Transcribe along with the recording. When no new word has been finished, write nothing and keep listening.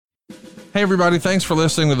Hey everybody, thanks for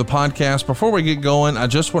listening to the podcast. Before we get going, I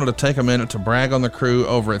just wanted to take a minute to brag on the crew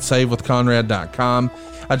over at SaveWithConrad.com.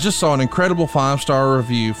 I just saw an incredible 5-star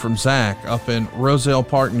review from Zach up in Roselle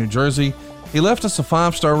Park, New Jersey. He left us a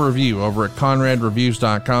 5-star review over at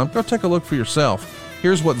ConradReviews.com. Go take a look for yourself.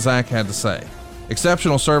 Here's what Zach had to say.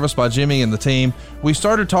 Exceptional service by Jimmy and the team. We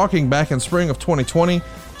started talking back in spring of 2020.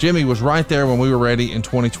 Jimmy was right there when we were ready in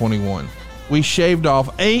 2021. We shaved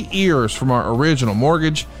off 8 years from our original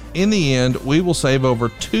mortgage. In the end, we will save over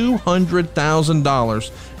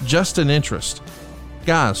 $200,000 just in interest.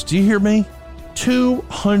 Guys, do you hear me?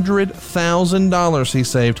 $200,000 he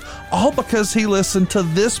saved, all because he listened to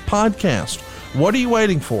this podcast. What are you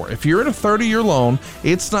waiting for? If you're in a 30-year loan,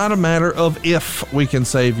 it's not a matter of if we can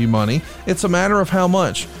save you money. It's a matter of how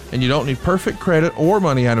much. And you don't need perfect credit or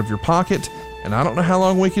money out of your pocket. And I don't know how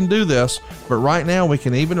long we can do this, but right now we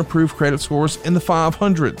can even improve credit scores in the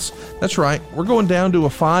 500s. That's right, we're going down to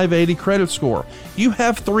a 580 credit score. You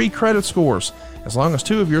have 3 credit scores. As long as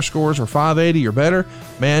 2 of your scores are 580 or better,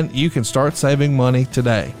 man, you can start saving money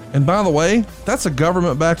today. And by the way, that's a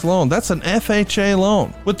government-backed loan. That's an FHA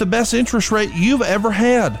loan with the best interest rate you've ever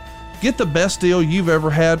had. Get the best deal you've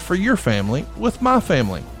ever had for your family with my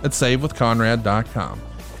family at SaveWithConrad.com.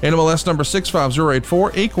 NMLS number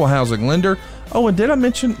 65084, equal housing lender. Oh, and did I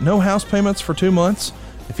mention no house payments for 2 months?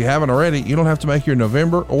 If you haven't already, you don't have to make your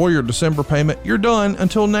November or your December payment. You're done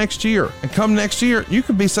until next year. And come next year, you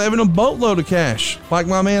could be saving a boatload of cash. Like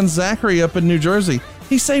my man Zachary up in New Jersey.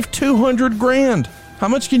 He saved $200,000. How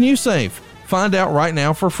much can you save? Find out right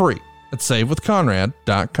now for free at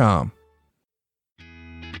SaveWithConrad.com.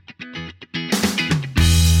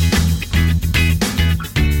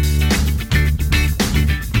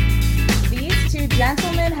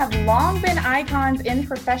 Gentlemen have long been icons in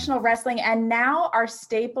professional wrestling and now are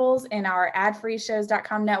staples in our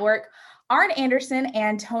adfreeshows.com network. Arn Anderson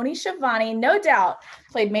and Tony Schiavone, no doubt,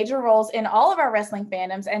 played major roles in all of our wrestling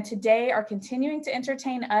fandoms and today are continuing to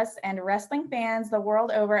entertain us and wrestling fans the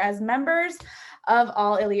world over as members of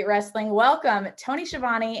All Elite Wrestling. Welcome, Tony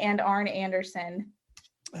Schiavone and Arn Anderson.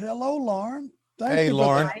 Hello, Lauren. Hey,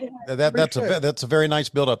 Lauren. That's a very nice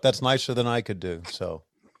build-up. That's nicer than I could do. So.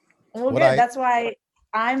 Well, good. That's why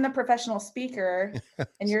I'm the professional speaker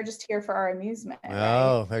and you're just here for our amusement.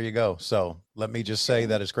 Oh, right? There you go. So let me just say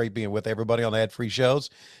that it's great being with everybody on the Ad Free Shows.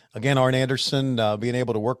 Again, Arn Anderson, being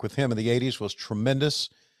able to work with him in the 80s was tremendous.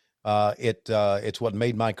 It's what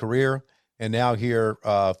made my career. And now here,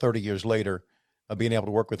 30 years later, being able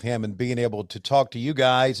to work with him and being able to talk to you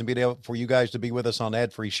guys and being able for you guys to be with us on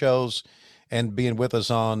Ad Free Shows and being with us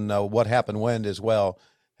on What Happened When as well.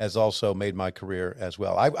 Has also made my career as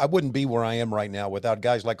well. I wouldn't be where I am right now without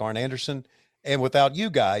guys like Arn Anderson and without you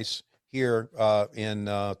guys here in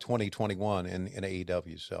 2021 in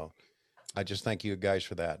AEW. So I just thank you guys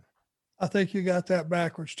for that. I think you got that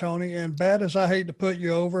backwards, Tony. And bad as I hate to put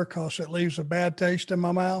you over because it leaves a bad taste in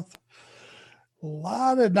my mouth, a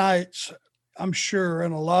lot of nights, I'm sure,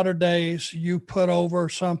 and a lot of days you put over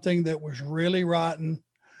something that was really rotten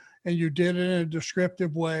and you did it in a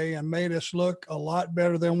descriptive way and made us look a lot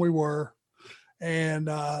better than we were. And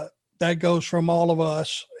that goes from all of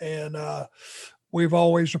us. And we've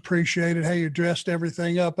always appreciated how you dressed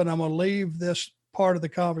everything up. And I'm going to leave this part of the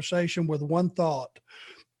conversation with one thought.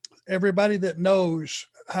 Everybody that knows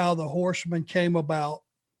how the Horseman came about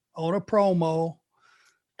on a promo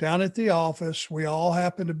down at the office, we all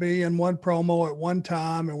happened to be in one promo at one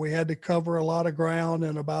time, and we had to cover a lot of ground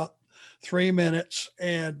in about 3 minutes.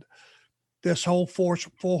 And this whole Four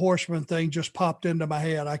Horsemen thing just popped into my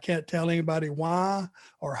head. I can't tell anybody why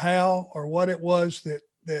or how or what it was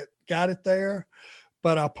that got it there,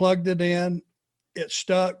 but I plugged it in. It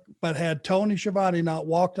stuck. But had Tony Schiavone not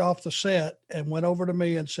walked off the set and went over to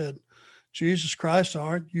me and said, Jesus Christ,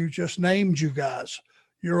 Arn, you just named you guys.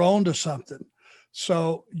 You're on to something.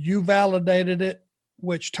 So you validated it,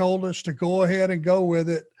 which told us to go ahead and go with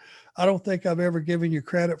it. I don't think I've ever given you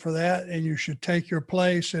credit for that, and you should take your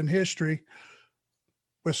place in history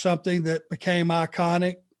with something that became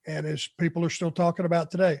iconic and as people are still talking about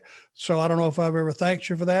today. So I don't know if I've ever thanked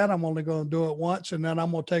you for that. I'm only going to do it once, and then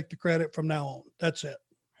I'm going to take the credit from now on. That's it.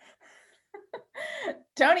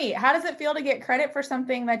 Tony, how does it feel to get credit for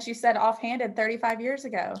something that you said offhanded 35 years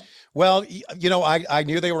ago? Well, I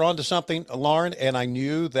knew they were onto something, Lauren, and I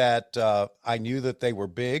knew that they were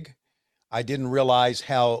big. I didn't realize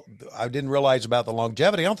about the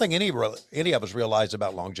longevity. I don't think any of us realized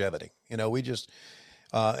about longevity. We just,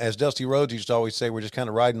 as Dusty Rhodes used to always say, we're just kind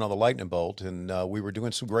of riding on the lightning bolt, and we were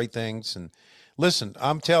doing some great things. And listen,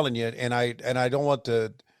 I'm telling you, and I don't want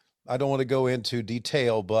to go into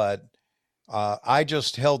detail, but I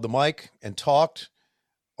just held the mic and talked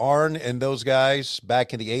Arn and those guys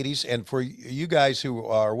back in the 80s. And for you guys who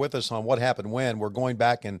are with us on What Happened When, we're going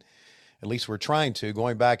back and at least we're trying to,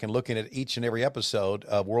 going back and looking at each and every episode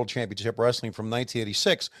of World Championship Wrestling from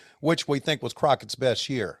 1986, which we think was Crockett's best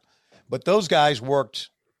year. But those guys worked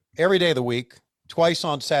every day of the week, twice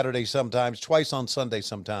on Saturday sometimes, twice on Sunday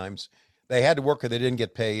sometimes. They had to work or they didn't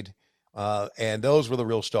get paid. And those were the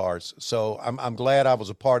real stars. So I'm glad I was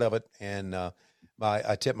a part of it. And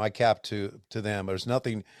I tip my cap to them. There's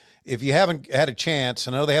nothing, if you haven't had a chance,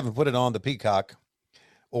 I know they haven't put it on the Peacock,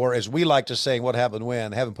 or as we like to say, What Happened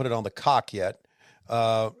When, they haven't put it on the cock yet.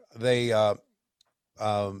 They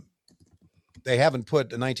haven't put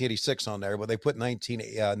the 1986 on there, but they put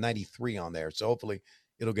 1993 on there. So hopefully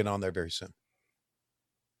it'll get on there very soon.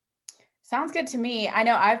 Sounds good to me. I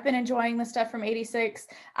know I've been enjoying the stuff from 86.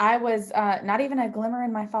 I was not even a glimmer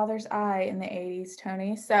in my father's eye in the 80s,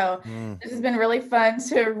 Tony. So this has been really fun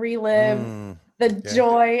to relive the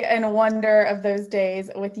joy and wonder of those days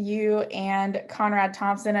with you and Conrad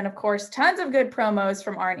Thompson. And of course, tons of good promos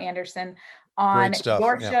from Arn Anderson on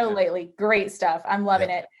your show lately. Great stuff. I'm loving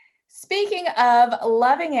it. Speaking of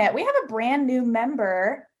loving it, we have a brand new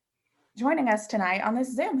member joining us tonight on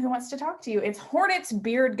this Zoom who wants to talk to you. It's Hornets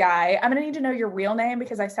Beard Guy. I'm going to need to know your real name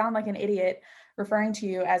because I sound like an idiot referring to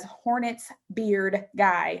you as Hornets Beard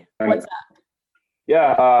Guy. What's up?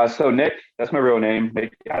 Yeah, so Nick, that's my real name.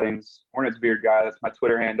 Nick Gaddings, Hornets Beard Guy. That's my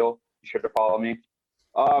Twitter handle. You should follow me.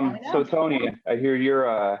 So Tony, I hear you're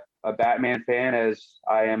a Batman fan, as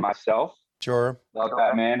I am myself. Sure. Love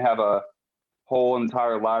Batman. Have a whole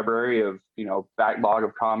entire library of backlog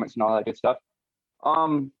of comics and all that good stuff.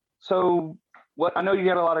 So what I know you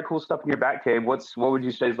got a lot of cool stuff in your Batcave. What would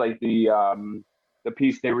you say is like the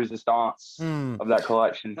piece de resistance of that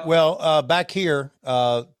collection? Well, back here,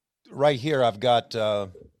 right here, I've got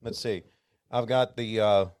let's see, I've got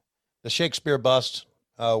the Shakespeare bust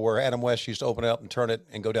where Adam West used to open it up and turn it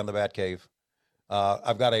and go down the Batcave.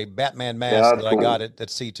 I've got a Batman mask that cool. I got it at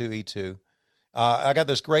C2E2. I got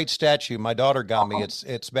this great statue my daughter got me.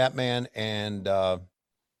 It's Batman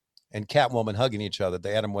and Catwoman hugging each other,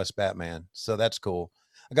 the Adam West Batman. So that's cool.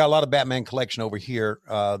 I got a lot of Batman collection over here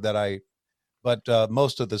but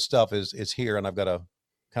most of the stuff is here, and I've got a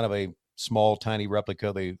kind of a small, tiny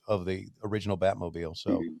replica of the original Batmobile.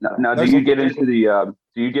 So now do you get into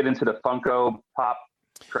the Funko Pop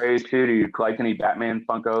craze too? Do you collect any Batman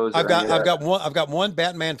Funkos? I've got one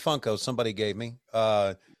Batman Funko somebody gave me.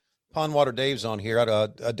 Pondwater Dave's on here.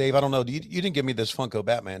 Dave, I don't know. You didn't give me this Funko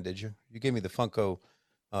Batman, did you? You gave me the Funko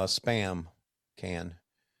spam can.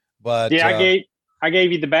 But yeah, I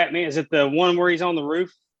gave you the Batman. Is it the one where he's on the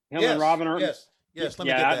roof? Him and Robin are. Yes. Let me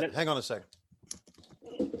get that. Hang on a second.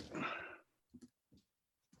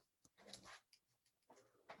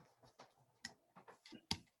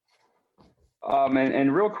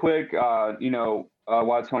 And real quick,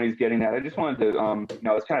 while Tony's getting that, I just wanted to,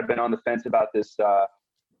 it's kind of been on the fence about this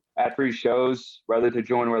ad-free shows, whether to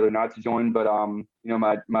join, whether not to join. But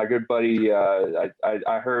my good buddy,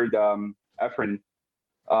 I heard Efren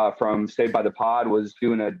from Saved by the Pod was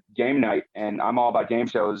doing a game night, and I'm all about game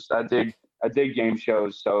shows. I dig game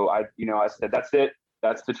shows. So I said that's it.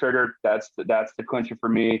 That's the trigger. That's the clincher for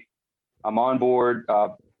me. I'm on board.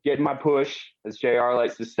 Getting my push, as JR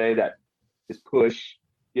likes to say, that is push.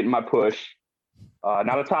 Getting my push.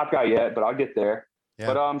 Not a top guy yet, but I'll get there.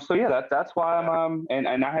 Yeah. But so yeah, that's why I'm and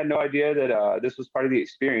I had no idea that this was part of the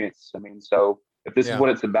experience. I mean, so if this is what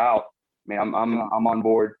it's about, I mean, I'm on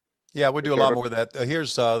board. Yeah, we'll do a lot more of that.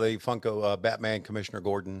 Here's the Funko Batman Commissioner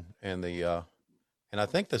Gordon and I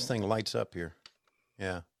think this thing lights up here.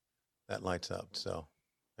 Yeah, that lights up. So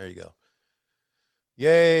there you go.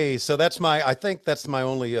 Yay! So I think that's my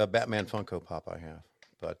only Batman Funko Pop I have.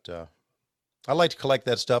 But I like to collect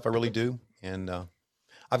that stuff. I really do, and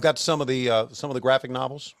I've got some of the graphic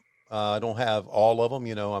novels. I don't have all of them,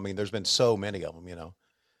 I mean, there's been so many of them,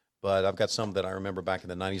 but I've got some that I remember back in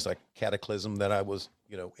the 90s, like Cataclysm that I was,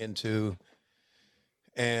 into.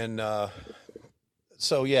 And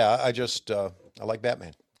so, yeah, I like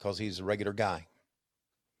Batman because he's a regular guy,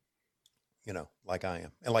 like I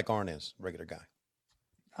am. And like Arn is, a regular guy.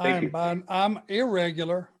 I'm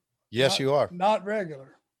irregular. Yes, you are. Not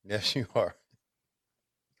regular. Yes, you are.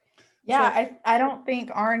 Yeah, so, I don't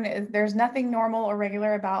think there's nothing normal or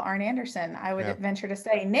regular about Arn Anderson, I would venture to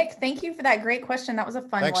say. Nick, thank you for that great question. That was a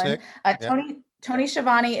fun one. Nick. Tony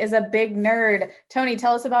Schiavone is a big nerd. Tony,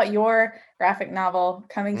 tell us about your graphic novel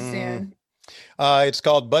coming soon. It's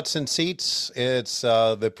called Butts and Seats. It's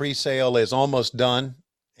the pre-sale is almost done,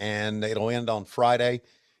 and it'll end on Friday,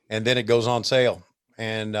 and then it goes on sale.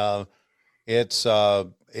 And it's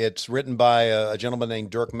written by a gentleman named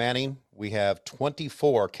Dirk Manning We have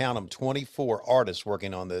 24, count them, 24 artists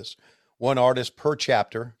working on this. One artist per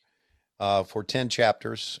chapter for 10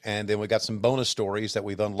 chapters. And then we got some bonus stories that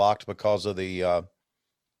we've unlocked because of the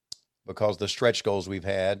stretch goals we've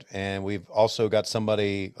had. And we've also got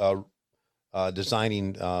somebody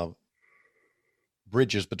designing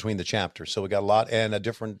bridges between the chapters. So we got a lot, and a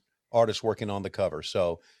different artist working on the cover.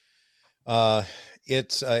 So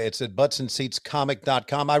it's at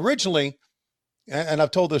buttsandseatscomic.com. I originally, and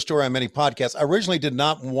I've told this story on many podcasts, I originally did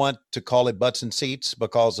not want to call it Butts and Seats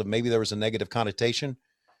because of maybe there was a negative connotation.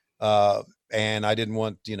 And I didn't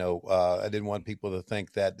want, I didn't want people to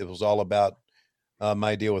think that it was all about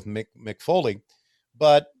my deal with Mick Foley,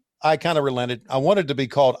 but I kind of relented. I wanted to be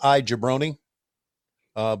called I Jabroni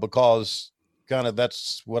because kind of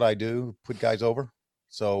that's what I do, put guys over.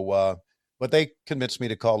 So, but they convinced me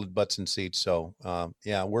to call it Butts and Seats. So,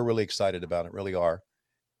 yeah, we're really excited about it, really are.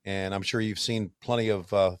 And I'm sure you've seen plenty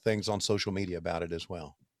of things on social media about it as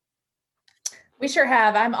well. We sure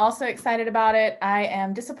have. I'm also excited about it. I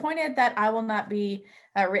am disappointed that I will not be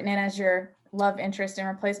written in as your love interest in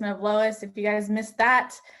replacement of Lois. If you guys missed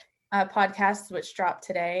that podcast, which dropped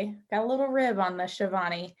today, got a little rib on the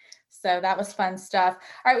Shivani. So that was fun stuff.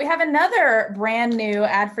 All right, we have another brand new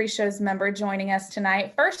Ad-Free Shows member joining us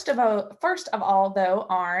tonight. First of all, though,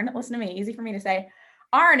 Arn, listen to me, easy for me to say.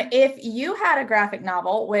 Arn, if you had a graphic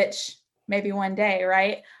novel, which maybe one day,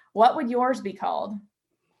 right? What would yours be called?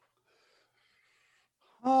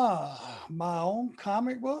 My own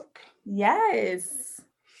comic book? Yes.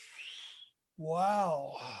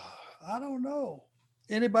 Wow. I don't know.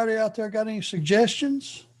 Anybody out there got any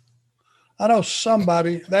suggestions? I know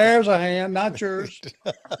somebody. There's a hand, not yours. Get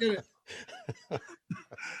it.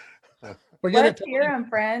 Let's hear them,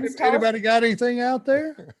 friends. Anybody got anything out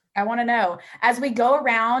there? I want to know. As we go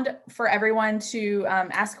around for everyone to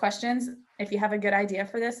ask questions, if you have a good idea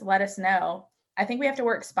for this, let us know. I think we have to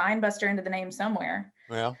work Spinebuster into the name somewhere.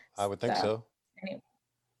 Well, I would think so. Anyway,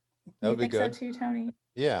 that would be good. You think so too, Tony?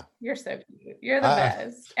 Yeah. You're so cute. You're the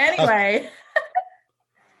best. Anyway,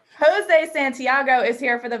 Jose Santiago is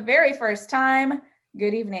here for the very first time.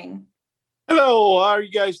 Good evening. Hello. How are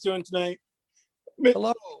you guys doing tonight?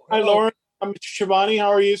 Hello. Hi, Lauren. I'm Mr. Shivani.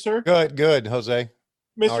 How are you, sir? Good, Jose.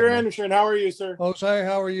 Mr. Anderson, how are you, sir? Jose,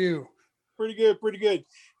 how are you? Pretty good.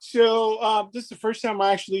 So this is the first time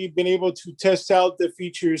I actually been able to test out the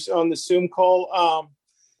features on the Zoom call.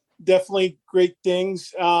 Definitely great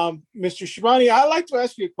things. Mr. Shivani, I'd like to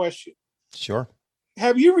ask you a question. Sure.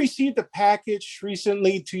 Have you received a package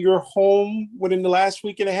recently to your home within the last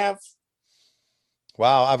week and a half?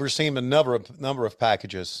 Wow, I've received a number of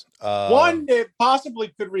packages. One that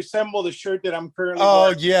possibly could resemble the shirt that I'm currently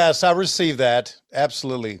wearing. Yes, I received that.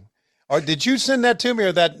 Absolutely. Or did you send that to me,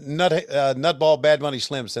 or that nutball Bad Money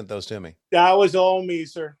Slim sent those to me? That was all me,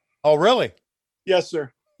 sir. Oh, really? Yes,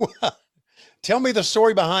 sir. Tell me the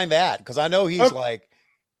story behind that, because I know he's like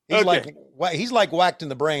whacked in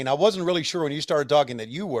the brain. I wasn't really sure when you started talking that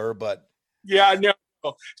you were, but yeah, no.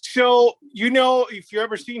 So, if you've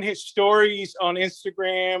ever seen his stories on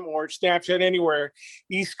Instagram or Snapchat, anywhere,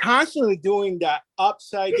 he's constantly doing that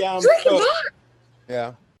upside down.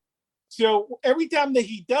 Yeah. So every time that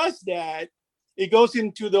he does that, it goes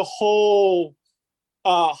into the whole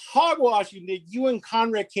hogwashing that you and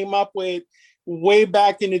Conrad came up with way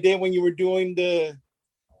back in the day when you were doing the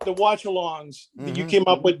watch-alongs. Mm-hmm. You came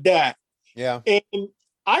up with that. Yeah. And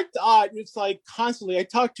I thought it's like constantly, I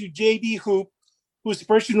talked to JD Hoop, who's the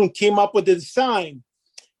person who came up with the design.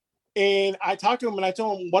 And I talked to him and I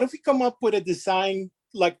told him, what if we come up with a design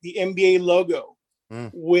like the NBA logo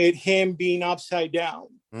with him being upside down?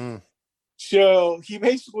 So he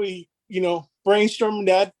basically, brainstormed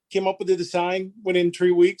that, came up with the design within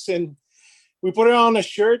 3 weeks, and we put it on a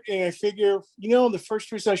shirt. And I figure, the first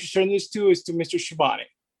person I should send this to is to Mr. Shivani.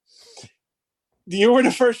 You were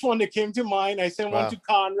the first one that came to mind. I sent one to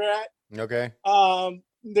Conrad. Okay.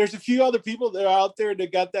 There's a few other people that are out there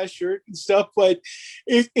that got that shirt and stuff, but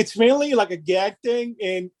it's mainly like a gag thing.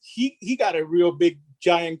 And he got a real big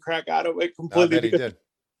giant crack out of it completely. I bet he did.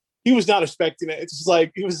 He was not expecting it. It's just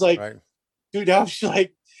like, he was like, right. Dude, I was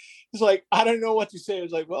like, it's like, I don't know what to say.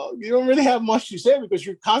 It's like, well, you don't really have much to say because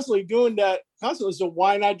you're constantly doing that constantly. So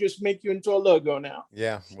why not just make you into a logo now?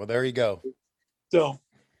 Yeah. Well, there you go. So,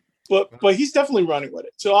 but he's definitely running with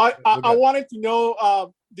it. So I wanted to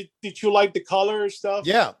know, did you like the color stuff?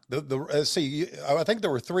 Yeah. I think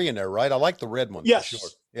there were 3 in there, right? I like the red one. Yes. For sure.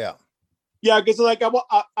 Yeah. Yeah, because like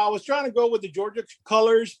I was trying to go with the Georgia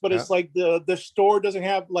colors, but it's like the store doesn't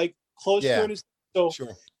have like close to it. So sure.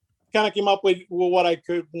 kind of came up with what I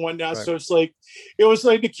could and whatnot. Right. So it was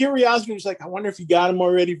like the curiosity was like, I wonder if you got them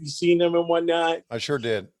already, if you've seen them and whatnot. I sure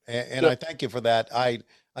did. And I thank you for that. I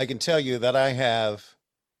can tell you that I have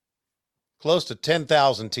close to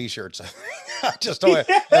 10,000 t-shirts. I just don't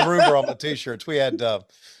have room for all my t-shirts. We had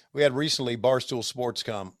recently Barstool Sports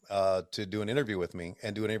come to do an interview with me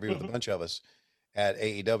and do an interview with a bunch of us at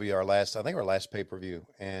AEW, our last pay-per-view.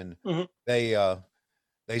 And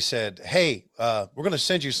they said, hey, we're going to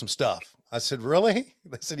send you some stuff. I said, really?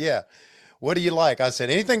 They said, yeah. What do you like? I said,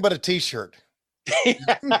 anything but a t-shirt.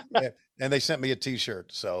 And they sent me a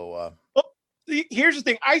t-shirt. So here's the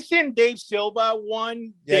thing. I sent Dave Silva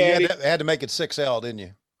one. Yeah, you had to make it 6L, didn't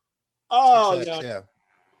you? Oh, 6X, no.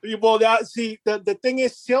 Yeah. Well, the thing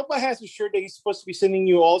is, Silva has a shirt that he's supposed to be sending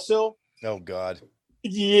you also. Oh, God.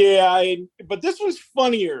 Yeah, but this one's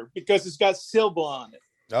funnier because it's got Silva on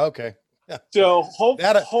it. Okay. So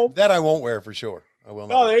that I won't wear for sure. I will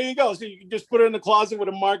not. Oh, there you go. So you can just put it in the closet with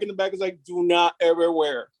a mark in the back. It's like, do not ever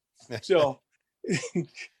wear. So,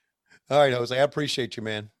 all right, Jose, I appreciate you,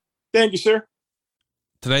 man. Thank you, sir.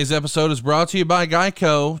 Today's episode is brought to you by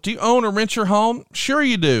Geico. Do you own or rent your home? Sure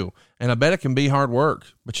you do. And I bet it can be hard work.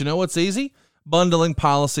 But you know what's easy? Bundling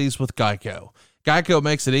policies with Geico. Geico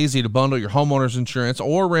makes it easy to bundle your homeowner's insurance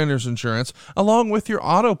or renter's insurance along with your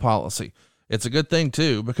auto policy. It's a good thing,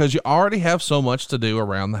 too, because you already have so much to do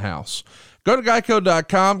around the house. Go to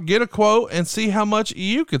geico.com, get a quote, and see how much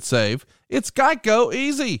you could save. It's Geico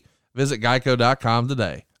easy. Visit geico.com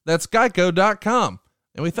today. That's geico.com.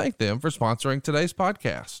 And we thank them for sponsoring today's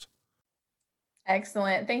podcast.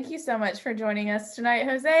 Excellent. Thank you so much for joining us tonight,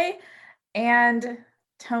 Jose. And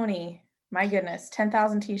Tony, my goodness,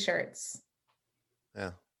 10,000 t-shirts.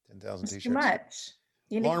 Yeah, 10,000 t-shirts. Too much.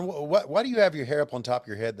 Lauren, why do you have your hair up on top of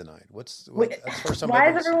your head tonight? That's the first time why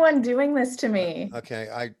is everyone doing this to me? Okay,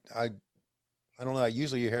 I don't know.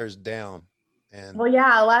 Usually your hair is down. And well,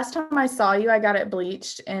 yeah, last time I saw you, I got it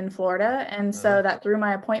bleached in Florida, and so that threw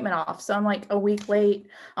my appointment off. So I'm like a week late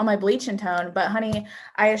on my bleaching tone. But honey,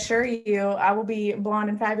 I assure you, I will be blonde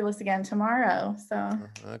and fabulous again tomorrow. So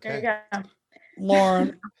okay. There you go.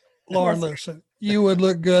 Lauren, listen, you would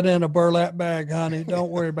look good in a burlap bag, honey. Don't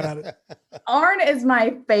worry about it. Arn is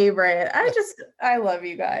my favorite. I love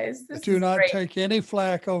you guys. Do not take any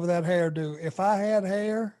flack over that hairdo. If I had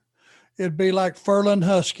hair, it'd be like Furlan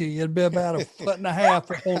Husky. It'd be about 1.5 foot up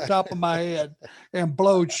on top of my head and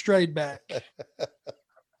blowed straight back.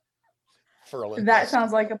 That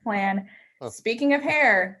sounds like a plan. Speaking of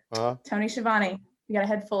hair, Tony Schiavone, you got a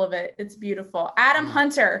head full of it. It's beautiful. Adam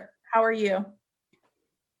Hunter, how are you?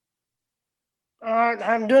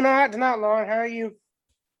 I'm doing all right tonight, Lauren. How are you?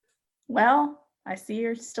 Well, I see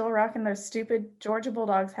you're still rocking those stupid Georgia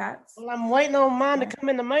Bulldogs hats. Well, I'm waiting on mine to come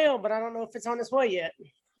in the mail, but I don't know if it's on its way yet.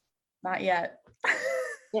 Not yet.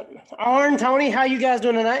 Arn, Tony, how you guys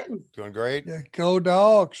doing tonight? Doing great. Yeah, go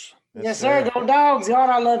Dogs. Yes, sir. Go Dogs. God,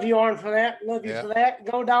 I love you, Arn, for that. Love you for that.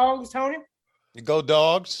 Go Dogs, Tony. You go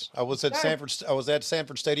Dogs. I was at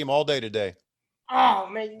Sanford Stadium all day today. Oh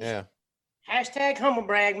man. Yeah. Hashtag humble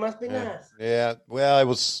brag must be nice. Yeah. Well, it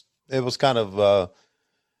was kind of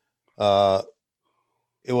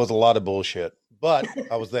it was a lot of bullshit, but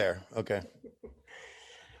I was there. Okay.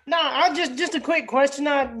 No, I just a quick question.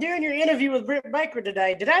 During your interview with Britt Baker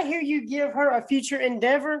today, did I hear you give her a future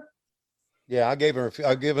endeavor? Yeah, I've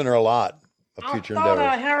given her a lot of future I thought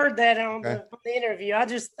endeavors. I heard that on the interview. I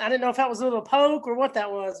didn't know if that was a little poke or what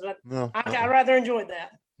that was, but No. I rather enjoyed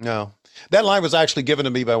that. No, that line was actually given to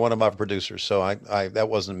me by one of my producers, so I that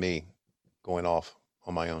wasn't me going off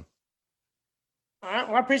on my own. All right.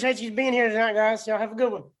 Well, I appreciate you being here tonight, guys. Y'all have a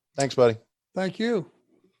good one. Thanks, buddy. Thank you.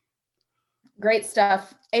 Great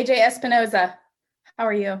stuff. AJ Espinoza, how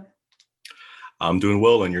are you? I'm doing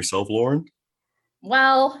well. And yourself, Lauren?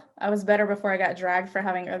 Well, I was better before I got dragged for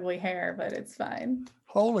having ugly hair, but it's fine.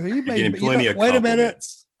 Holy, You're getting plenty of wait a minute.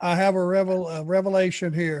 compliments. I have a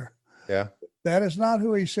revelation here. Yeah. That is not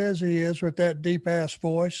who he says he is with that deep ass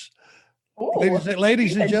voice. Ooh,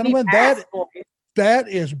 Ladies and gentlemen, that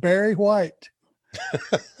is Barry White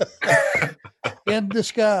in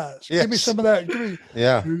disguise. Yes. Give me some of that.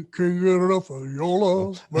 Yeah. You can't get enough of your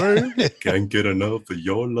love, baby. Can't get enough of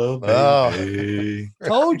your love, Oh. baby.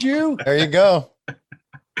 Told you. There you go.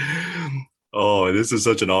 Oh, this is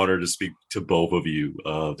such an honor to speak to both of you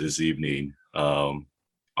this evening.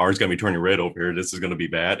 Arn's gonna be turning red over here. This is gonna be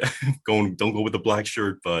bad. Don't go with the black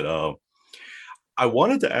shirt, but I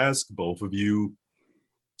wanted to ask both of you,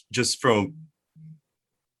 just from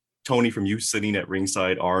Tony, from you sitting at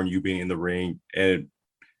ringside, Arn, you being in the ring, and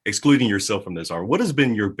excluding yourself from this, Arn, what has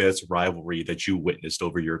been your best rivalry that you witnessed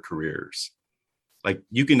over your careers? like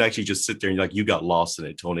you can actually just sit there and like you got lost in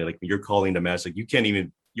it, Tony. Like when you're calling the match, like you can't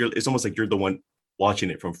even. It's almost like you're the one watching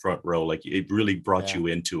it from front row. Like it really brought you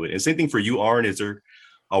into it. And same thing for you, Arn. Is there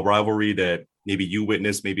a rivalry that maybe you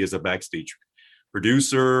witnessed, maybe as a backstage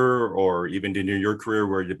producer, or even in your career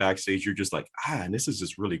where you're backstage, you're just like, and this is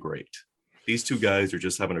just really great. These two guys are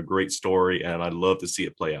just having a great story, and I'd love to see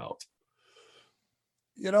it play out.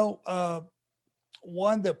 You know,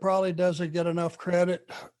 one that probably doesn't get enough credit,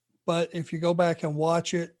 but if you go back and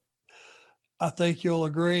watch it, I think you'll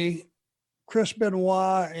agree. Chris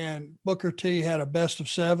Benoit and Booker T had a best of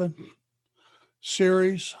 7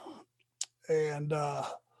 series, and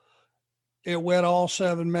it went all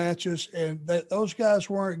 7 matches, and those guys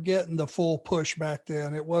weren't getting the full push back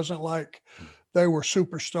then. It wasn't like they were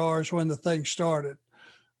superstars when the thing started.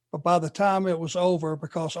 But by the time it was over,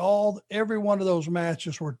 because every one of those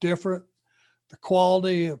matches were different, the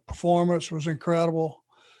quality of performance was incredible.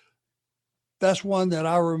 That's one that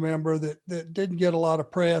I remember that didn't get a lot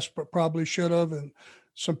of press, but probably should have. And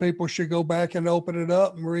some people should go back and open it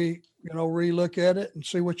up and re-look at it and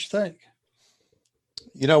see what you think.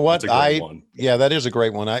 You know what? One. Yeah, that is a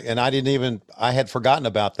great one. I had forgotten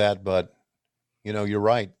about that, but you're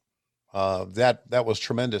right. That was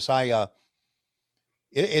tremendous.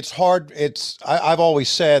 It's hard. I've always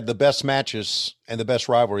said the best matches and the best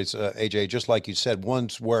rivalries, AJ, just like you said,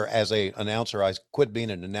 ones where as a announcer, I quit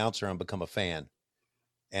being an announcer and become a fan.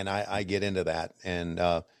 And I get into that. And,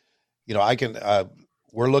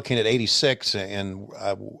 we're looking at 86 and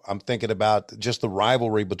I'm thinking about just the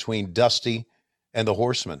rivalry between Dusty and the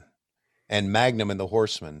Horsemen, and Magnum and the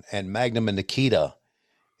Horsemen, and Magnum and Nikita.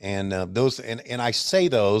 And and I say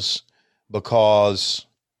those because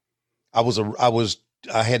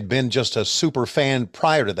I had been just a super fan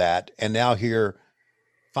prior to that. And now here,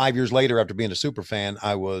 5 years later, after being a super fan,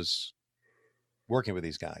 I was working with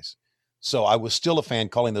these guys. So I was still a fan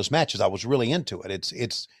calling those matches. I was really into it.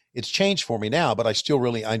 It's changed for me now, but I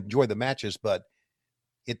enjoy the matches, but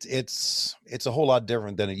it's a whole lot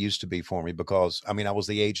different than it used to be for me because I was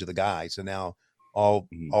the age of the guys, and now all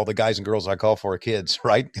the guys and girls I call for are kids,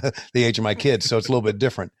 right? The age of my kids. So it's a little bit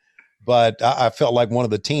different, but I felt like one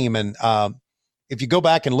of the team. And, if you go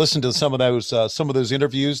back and listen to some of those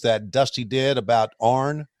interviews that Dusty did about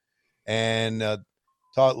Arn, and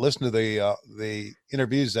listen to the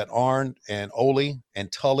interviews that Arn and Ole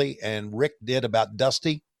and Tully and Rick did about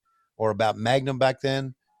Dusty or about Magnum back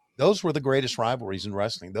then, those were the greatest rivalries in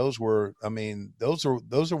wrestling. Those are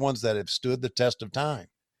ones that have stood the test of time,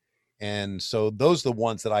 and so those are the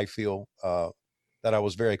ones that I feel that I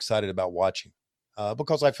was very excited about watching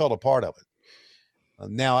because I felt a part of it.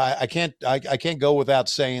 Now I can't go without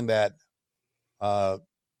saying that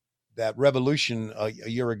that Revolution a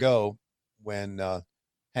year ago when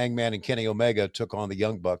Hangman and Kenny Omega took on the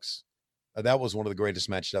Young Bucks, that was one of the greatest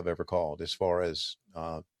matches I've ever called. As far as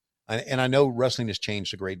and I know wrestling has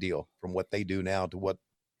changed a great deal from what they do now to what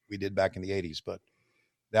we did back in the 80s, but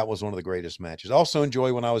that was one of the greatest matches. I also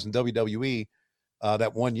enjoy when I was in WWE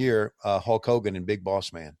that one year, Hulk Hogan and Big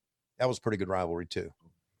Boss Man. That was a pretty good rivalry too.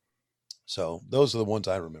 So those are the ones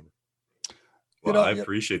I remember. Well, I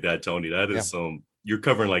appreciate that, Tony. That is you're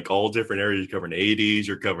covering like all different areas. You're covering 80s,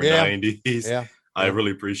 you're covering 90s. Yeah. I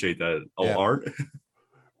really appreciate that. Oh, Yeah. Art?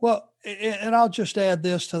 Well, and I'll just add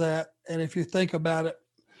this to that. And if you think about it,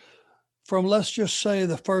 from let's just say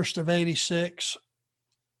the first of 86,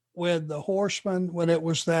 when the Horsemen, when it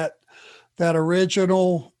was that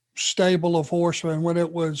original stable of Horsemen, when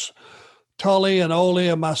it was Tully and Ole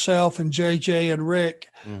and myself and JJ and Rick,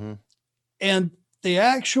 Mm-hmm. and the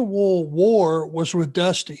actual war was with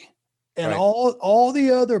Dusty, and Right. all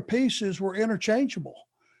the other pieces were interchangeable.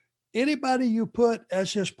 Anybody you put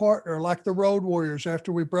as his partner, like the Road Warriors,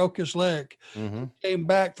 after we broke his leg, Mm-hmm. came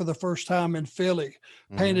back for the first time in Philly,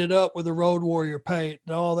 Mhm. painted up with the Road Warrior paint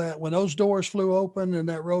and all that. When those doors flew open and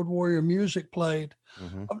that Road Warrior music played,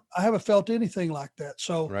 Mm-hmm. I haven't felt anything like that.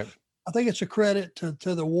 So Right. I think it's a credit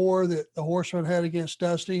to the war that the Horsemen had against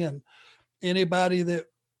Dusty, and anybody that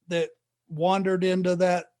wandered into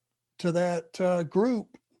that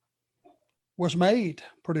group was made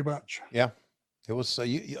pretty much. Yeah. It was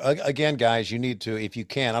again, guys, you need to, if you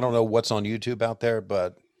can, I don't know what's on YouTube out there,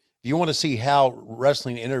 but if you want to see how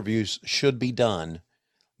wrestling interviews should be done,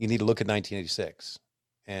 you need to look at 1986.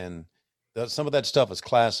 And some of that stuff is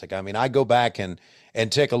classic. I mean, I go back and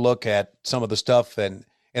take a look at some of the stuff and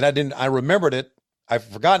I remembered it. I've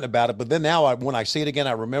forgotten about it, but then now when I see it again,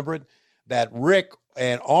 I remember it, that Rick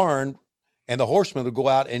and Arn and the Horsemen would go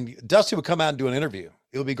out and Dusty would come out and do an interview.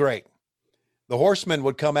 It would be great. The Horsemen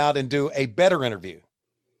would come out and do a better interview.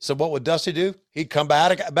 So what would Dusty do? He'd come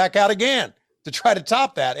back out again to try to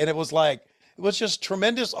top that. And it was like, It was just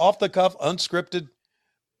tremendous, off the cuff, unscripted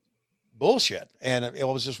bullshit, and it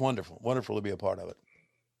was just wonderful to be a part of it.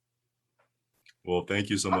 Well, thank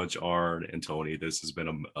you so much, Arn and Tony. This has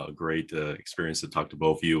been a great experience to talk to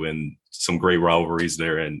both of you, and some great rivalries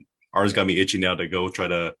there. And Arn's got me itching now to go try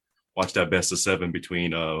to watch that best of 7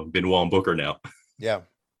 between Benoit and Booker now. Yeah,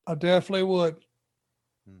 I definitely would.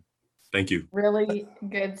 Thank you. Really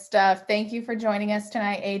good stuff. Thank you for joining us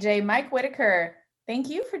tonight, AJ. Mike Whitaker, thank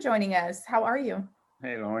you for joining us. How are you?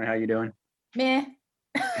 Hey, Lauren, how you doing? Meh.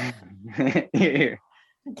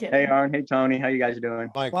 Hey, Arn. Hey, Tony. How you guys doing?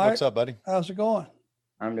 Mike, what's up, buddy? How's it going?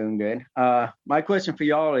 I'm doing good. My question for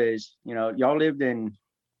y'all is, y'all lived in,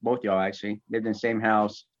 both y'all actually, lived in the same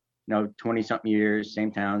house, 20-something years,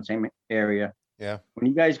 same town, same area. Yeah. When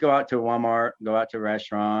you guys go out to Walmart, go out to a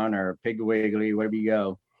restaurant or Piggly Wiggly, wherever you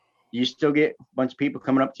go, do you still get a bunch of people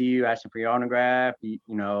coming up to you asking for your autograph,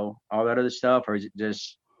 all that other stuff? Or is it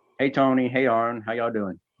just, hey, Tony, hey, Arn, how y'all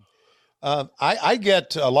doing? I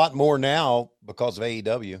get a lot more now because of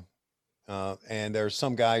AEW. And there's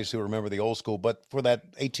some guys who remember the old school, but for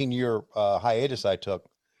that 18-year hiatus I took,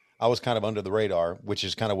 I was kind of under the radar, which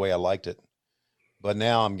is kind of the way I liked it. But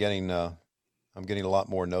now I'm getting a lot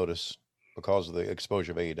more notice because of the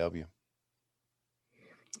exposure of AEW.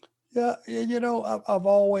 Yeah, I've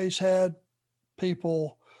always had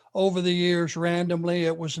people over the years randomly.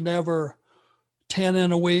 It was never 10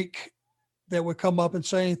 in a week that would come up and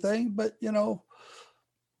say anything, but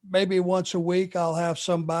maybe once a week I'll have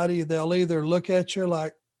somebody, they'll either look at you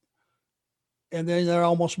like, and then they'll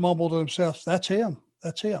almost mumble to themselves, that's him,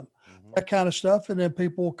 mm-hmm. That kind of stuff. And then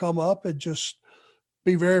people will come up and just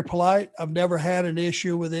be very polite. I've never had an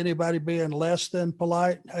issue with anybody being less than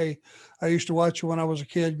polite. Hey, I used to watch you when I was a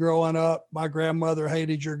kid growing up. My grandmother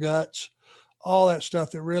hated your guts, all that stuff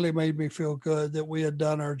that really made me feel good that we had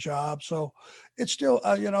done our job. So it's still,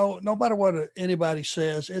 no matter what anybody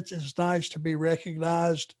says, it's nice to be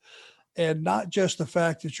recognized, and not just the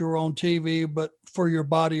fact that you're on TV, but for your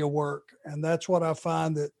body of work. And that's what I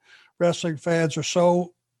find, that wrestling fans are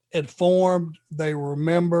so informed. They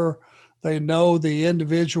remember, they know the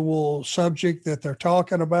individual subject that they're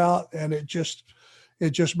talking about. And it just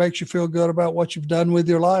makes you feel good about what you've done with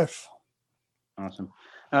your life. Awesome.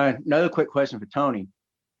 Another quick question for Tony.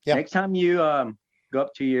 Yeah. Next time you go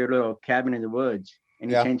up to your little cabin in the woods,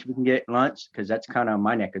 any chance we can get lunch? Because that's kind of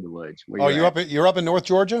my neck of the woods. You're up in North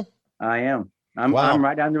Georgia? I am. I'm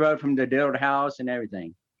right down the road from the Dillard House and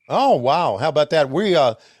everything. Oh, wow. How about that?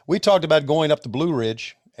 We talked about going up to Blue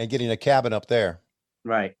Ridge and getting a cabin up there.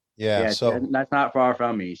 Right. Yeah. So that's not far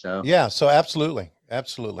from me. So yeah. So absolutely.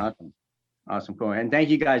 Awesome. Cool. And thank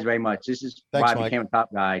you guys very much. This is why I became a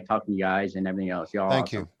top guy, talking to you guys and everything else. Y'all. Thank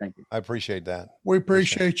awesome. you. Thank you. I appreciate that. We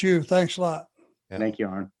appreciate you. Thanks a lot. Yeah. Thank you,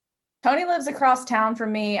 Arn. Tony lives across town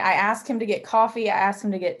from me. I asked him to get coffee. I asked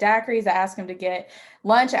him to get daiquiris. I asked him to get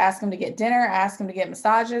lunch. I asked him to get dinner. I asked him to get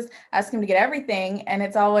massages. I asked him to get everything. And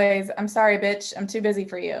it's always, I'm sorry, bitch, I'm too busy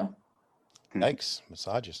for you. Thanks.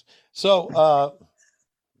 Massages. So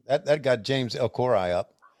that got James El Corai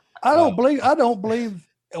up. I don't believe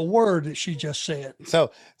a word that she just said. So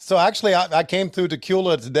actually I came through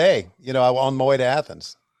Tequila today, on my way to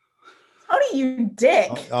Athens. Tony, you dick.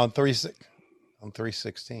 On 316.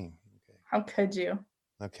 Okay. How could you?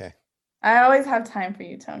 Okay. I always have time for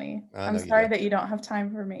you, Tony. I'm sorry do. that you don't have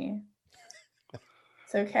time for me.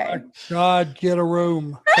 It's okay. God, get a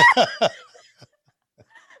room.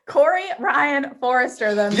 Corey Ryan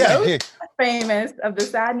Forrester, the most famous of the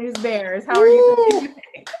Sad News Bears. How are you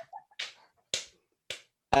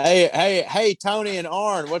today? Hey, Tony and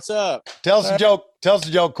Arn, what's up? Tell us a joke. Tell us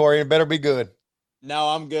a joke, Corey. It better be good. No,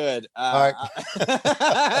 I'm good. All right.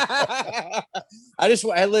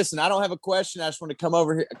 Hey, listen, I don't have a question. I just want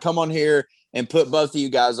to come on here and put both of you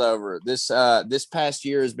guys over. This past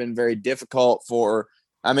year has been very difficult for,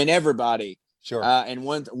 everybody. Sure. And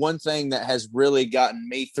one thing that has really gotten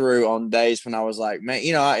me through on days when I was like, man,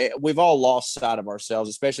 we've all lost sight of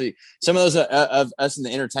ourselves, especially some of those of us in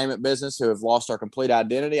the entertainment business who have lost our complete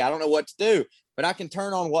identity. I don't know what to do, but I can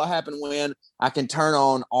turn on What Happened When, I can turn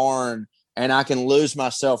on Arn, and I can lose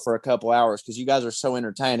myself for a couple hours because you guys are so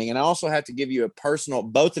entertaining. And I also have to give you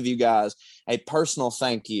both of you guys, a personal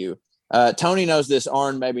thank you. Tony knows this,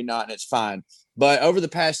 Arn maybe not, and it's fine. But over the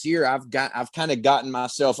past year, I've kind of gotten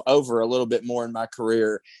myself over a little bit more in my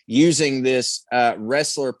career using this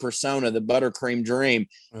wrestler persona, the Buttercream Dream,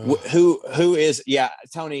 who is,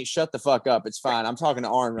 Tony, shut the fuck up. It's fine. I'm talking to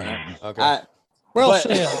Arn right now. Okay.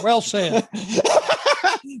 Well said.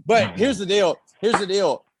 But here's the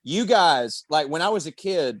deal. You guys, like when I was a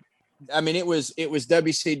kid, I mean, it was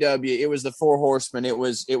WCW, it was the Four Horsemen, it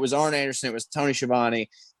was Arn Anderson, it was Tony Schiavone,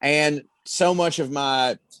 and so much of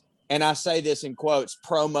my, and I say this in quotes,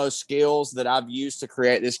 promo skills that I've used to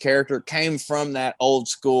create this character came from that old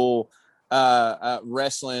school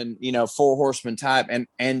wrestling, Four Horsemen type,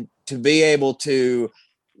 and to be able to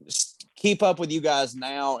keep up with you guys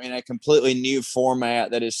now in a completely new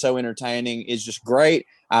format that is so entertaining is just great.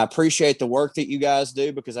 I appreciate the work that you guys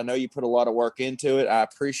do because I know you put a lot of work into it. I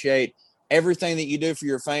appreciate everything that you do for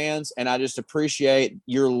your fans, and I just appreciate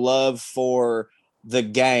your love for the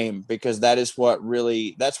game because that's what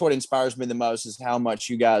inspires me the most is how much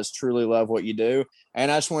you guys truly love what you do.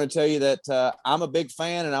 And I just want to tell you that I'm a big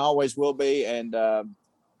fan and I always will be, and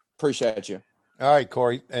appreciate you. All right,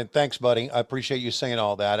 Corey, and thanks, buddy. I appreciate you saying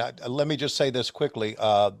all that. Let me just say this quickly.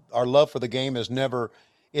 Our love for the game is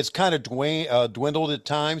it's kind of dwindled at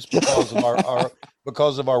times because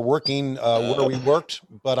of our working where we worked.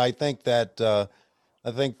 But I think that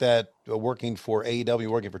working for AEW,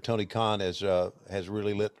 working for Tony Khan has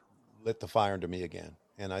really lit the fire into me again.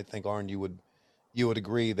 And I think, Arn, you would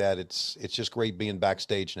agree that it's just great being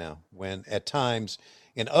backstage now, when at times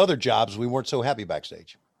in other jobs we weren't so happy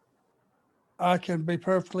backstage. I can be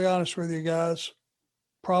perfectly honest with you guys.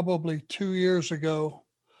 Probably 2 years ago,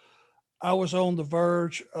 I was on the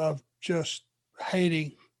verge of just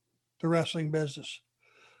hating the wrestling business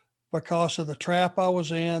because of the trap I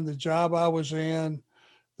was in, the job I was in,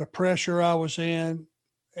 the pressure I was in,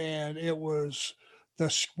 and it was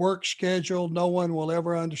the work schedule no one will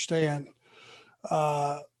ever understand.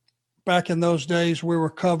 Back in those days, we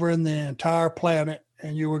were covering the entire planet,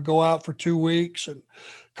 and you would go out for 2 weeks and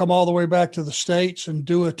come all the way back to the States and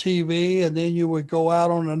do a TV, and then you would go out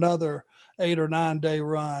on another 8 or 9 day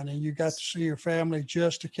run, and you got to see your family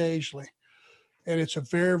just occasionally. And it's a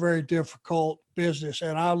very, very difficult business.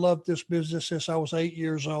 And I loved this business since I was 8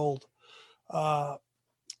 years old.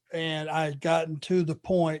 And I had gotten to the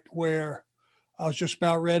point where I was just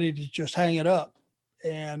about ready to just hang it up.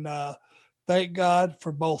 And thank God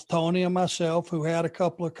for both Tony and myself, who had a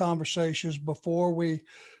couple of conversations before we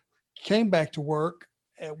came back to work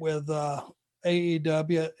with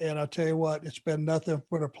AEW. And I tell you what, it's been nothing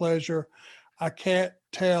but a pleasure. I can't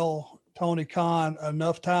tell Tony Khan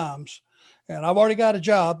enough times, and I've already got a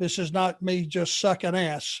job. This is not me just sucking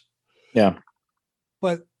ass. Yeah.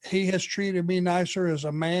 But he has treated me nicer as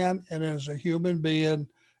a man and as a human being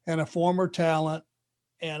and a former talent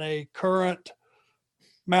and a current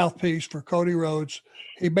mouthpiece for Cody Rhodes.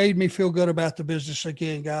 He made me feel good about the business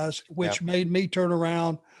again, guys, which made me turn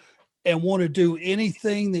around and want to do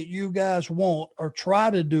anything that you guys want or try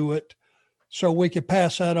to do it so we can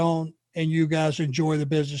pass that on and you guys enjoy the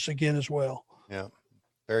business again as well. Yeah,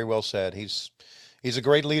 very well said. He's a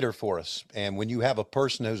great leader for us. And when you have a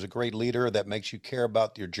person who's a great leader that makes you care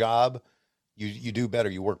about your job, you do better,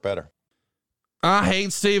 you work better. I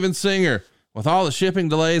hate Steven Singer. With all the shipping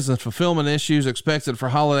delays and fulfillment issues expected for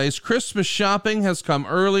holidays, Christmas shopping has come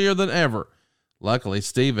earlier than ever. Luckily,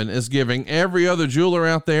 Steven is giving every other jeweler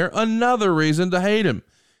out there another reason to hate him.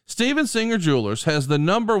 Steven Singer Jewelers has the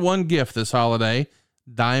 #1 gift this holiday,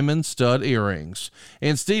 diamond stud earrings.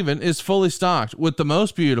 And Steven is fully stocked with the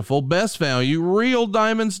most beautiful, best value, real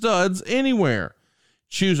diamond studs anywhere.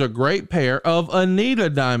 Choose a great pair of Anita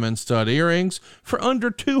diamond stud earrings for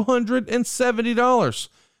under $270.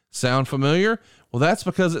 Sound familiar? Well, that's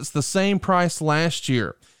because it's the same price last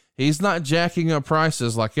year. He's not jacking up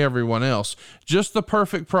prices like everyone else. Just the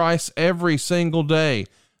perfect price every single day.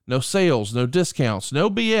 No sales, no discounts, no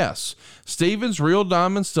BS. Steven's real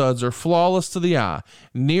diamond studs are flawless to the eye,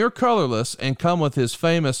 near colorless, and come with his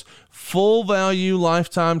famous full value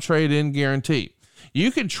lifetime trade-in guarantee.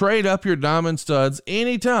 You can trade up your diamond studs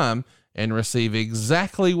anytime and receive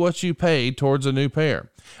exactly what you paid towards a new pair.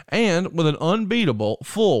 And with an unbeatable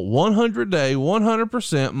full 100-day,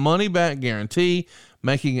 100% money-back guarantee,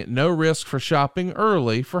 making it no risk for shopping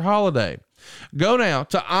early for holiday. Go now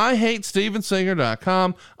to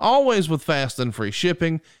IHateStevenSinger.com, always with fast and free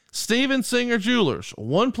shipping. Steven Singer Jewelers,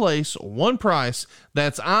 one place, one price.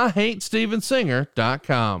 That's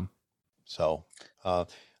IHateStevenSinger.com. So,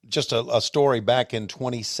 just a story back in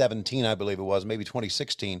 2017, I believe it was, maybe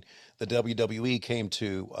 2016, the WWE came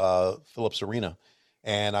to Phillips Arena,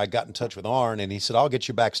 and I got in touch with Arn, and he said, I'll get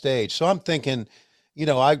you backstage. So I'm thinking, maybe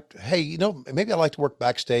I'd like to work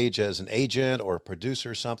backstage as an agent or a producer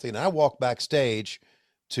or something. And I walked backstage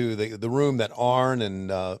to the room that Arn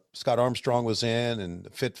and Scott Armstrong was in,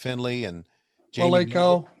 and Fit Finley and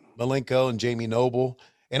Malenko and Jamie Noble.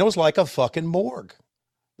 And it was like a fucking morgue.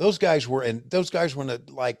 Those guys were fucking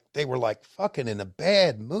in a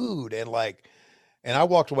bad mood. And And I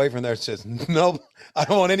walked away from there and says, no, I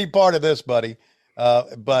don't want any part of this, buddy.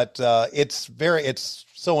 But it's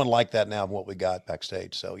so unlike that now than what we got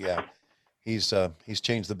backstage. So yeah, he's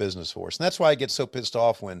changed the business for us. And that's why I get so pissed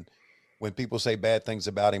off when people say bad things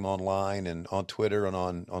about him online and on Twitter and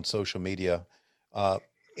on social media.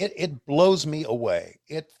 It blows me away.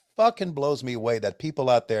 It fucking blows me away that people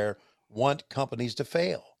out there want companies to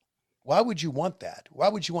fail. Why would you want that? Why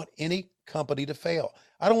would you want any company to fail?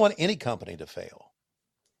 I don't want any company to fail.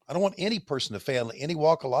 I don't want any person to fail in any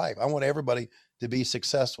walk of life. I want everybody to be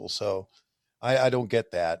successful. So I don't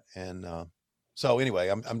get that. And so anyway,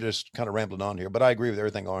 I'm just kind of rambling on here, but I agree with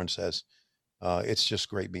everything Arn says. It's just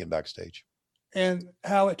great being backstage. And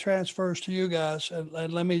how it transfers to you guys. And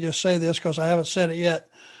let me just say this because I haven't said it yet.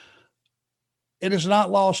 It is not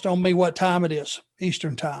lost on me what time it is,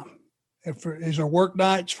 Eastern time. These are work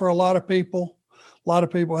nights for a lot of people. A lot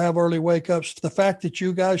of people have early wake ups. The fact that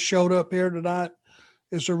you guys showed up here tonight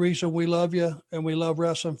is the reason we love you and we love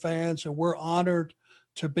wrestling fans. And we're honored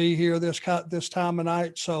to be here this time of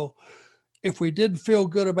night. So if we didn't feel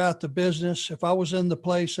good about the business, if I was in the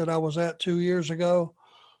place that I was at 2 years ago,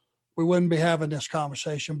 we wouldn't be having this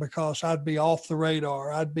conversation because I'd be off the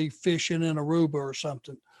radar. I'd be fishing in Aruba or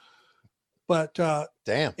something. But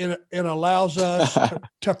damn, it allows us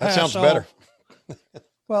to pass that sounds off. better.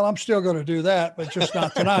 Well, I'm still going to do that, but just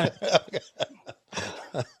not tonight.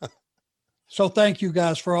 So thank you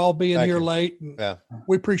guys for all being here late. Yeah,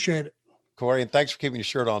 we appreciate it. Corey, and thanks for keeping your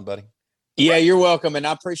shirt on, buddy. Yeah, you're welcome, and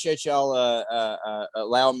I appreciate y'all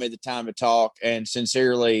allowing me the time to talk. And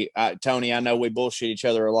sincerely, Tony, I know we bullshit each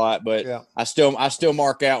other a lot, but I still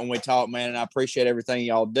mark out when we talk, man. And I appreciate everything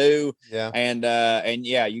y'all do. Yeah, and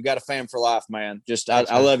yeah, you got a fan for life, man.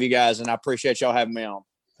 I love you guys, and I appreciate y'all having me on.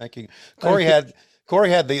 Thank you. Corey had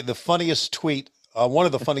the funniest tweet, one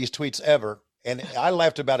of the funniest tweets ever, and I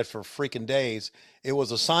laughed about it for freaking days. It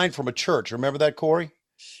was a sign from a church. Remember that, Corey?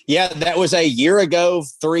 Yeah, that was a year ago,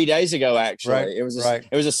 3 days ago, actually. Right, it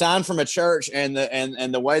was a sign from a church, and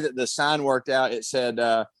the way that the sign worked out, it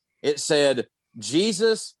said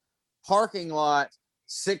Jesus parking lot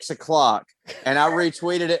 6 o'clock. And I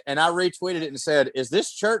retweeted it and said, is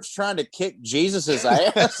this church trying to kick Jesus's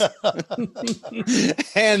ass?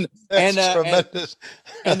 and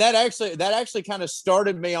that actually kind of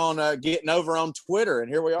started me on getting over on Twitter,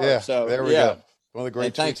 and here we are. Yeah, so there we go. One of the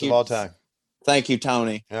great tweets of all time. Thank you,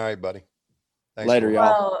 Tony. All right, buddy. Thanks. Later,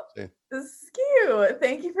 y'all. Well, Skew,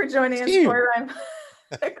 thank you for joining us,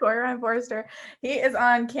 Corey Ryan Forrester. He is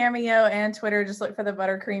on Cameo and Twitter. Just look for the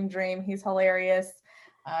Buttercream Dream. He's hilarious.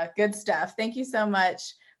 Good stuff. Thank you so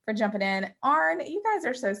much for jumping in. Arn, you guys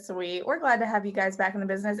are so sweet. We're glad to have you guys back in the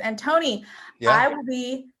business. And Tony, I will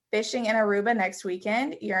be fishing in Aruba next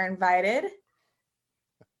weekend. You're invited.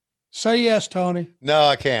 Say yes, Tony. No,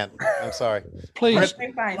 I can't. I'm sorry. Please.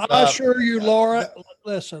 I assure you, Laura.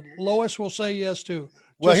 Listen, Lois will say yes too.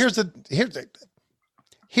 Well, here's the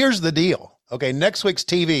deal. Okay, next week's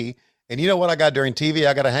TV, and you know what I got during TV?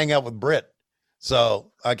 I got to hang out with Britt,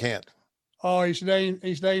 so I can't. Oh, he's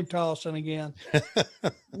name tossing again.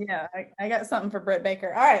 Yeah, I got something for Britt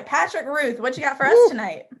Baker. All right, Patrick Ruth, what you got for us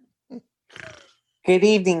tonight? Good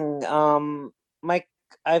evening, Mike.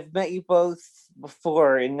 I've met you both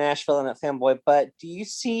before in Nashville and at Fanboy, but do you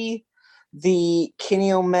see the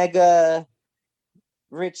Kenny Omega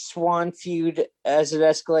Rich Swann feud as it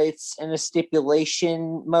escalates in a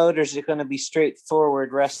stipulation mode, or is it going to be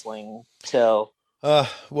straightforward wrestling till?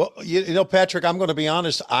 Well, you know, Patrick, I'm going to be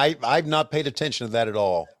honest. I've not paid attention to that at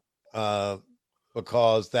all,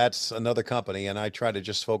 because that's another company, and I try to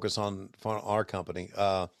just focus on our company.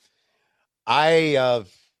 I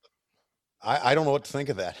don't know what to think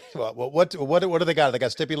of that. What do they got? They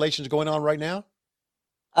got stipulations going on right now?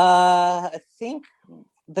 I think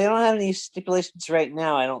they don't have any stipulations right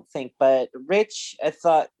now, I don't think. But Rich, I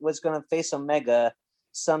thought, was going to face Omega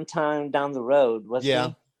sometime down the road, wasn't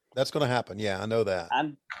he? That's going to happen. Yeah, I know that.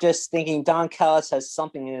 I'm just thinking Don Callis has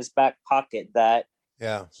something in his back pocket that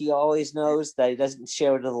he always knows that he doesn't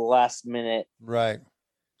share to the last minute. Right.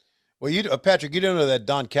 Well, Patrick, you don't know that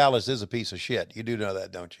Don Callis is a piece of shit. You do know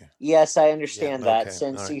that, don't you? Yes, I understand that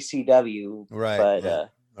since ECW. Right. But,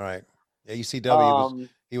 all right. Yeah, ECW,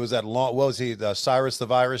 he was that long, what was he, Cyrus the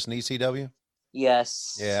Virus in ECW?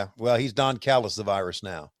 Yes. Yeah. Well, he's Don Callis the Virus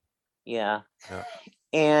now. Yeah.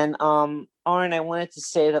 And Arn, I wanted to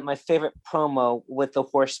say that my favorite promo with the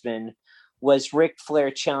Horsemen was Ric Flair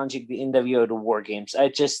challenging the NWO to War Games. I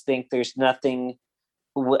just think there's nothing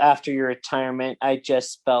after your retirement. I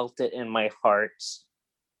just felt it in my heart.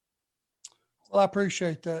 Well, I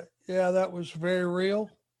appreciate that. Yeah, that was very real.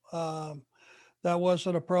 That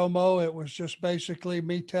wasn't a promo. It was just basically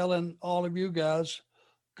me telling all of you guys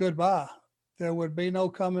goodbye. There would be no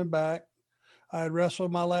coming back. I had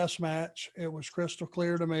wrestled my last match. It was crystal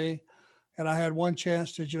clear to me. And I had one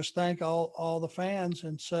chance to just thank all the fans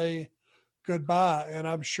and say goodbye. And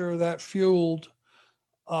I'm sure that fueled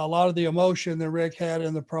a lot of the emotion that Rick had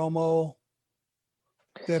in the promo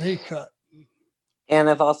that he cut. And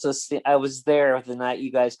I've also seen, I was there the night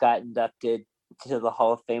you guys got inducted to the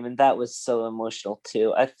Hall of Fame, and that was so emotional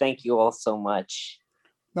too. I thank you all so much.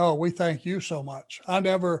 No, we thank you so much. I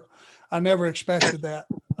never expected that.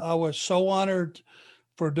 I was so honored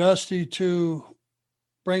for Dusty to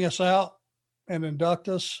bring us out and induct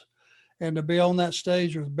us, and to be on that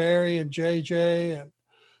stage with Barry and JJ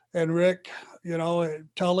and Rick, you know,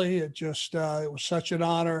 Tully. It just it was such an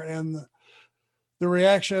honor, and the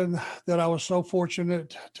reaction that I was so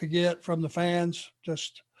fortunate to get from the fans,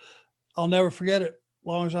 just I'll never forget it as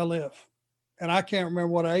long as I live. And I can't remember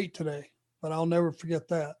what I ate today, but I'll never forget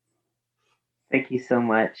that. Thank you so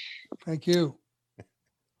much. Thank you.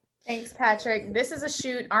 Thanks, Patrick. This is a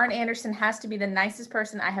shoot. Arn Anderson has to be the nicest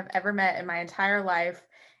person I have ever met in my entire life.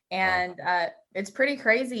 And it's pretty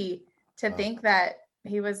crazy to think that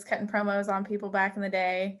he was cutting promos on people back in the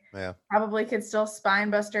day. Yeah. Probably could still spine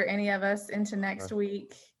buster any of us into next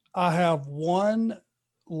week. I have one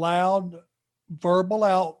loud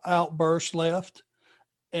verbal outburst left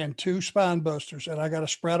and 2 spine busters, and I got to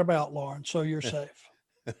spread them out, Lauren, so you're safe.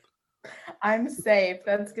 I'm safe.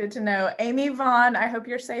 That's good to know. Amy Vaughn, I hope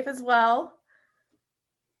you're safe as well.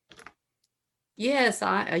 Yes,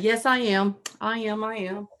 I am. I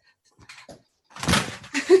am.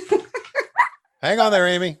 Hang on there,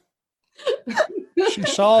 Amy. She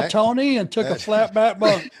saw Tony and took a flat back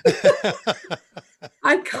bunk.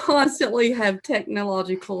 I constantly have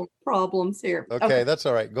technological problems here. Okay, that's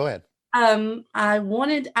all right. Go ahead. I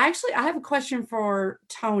have a question for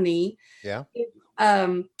Tony. Yeah.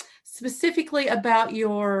 Specifically about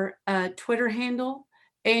your Twitter handle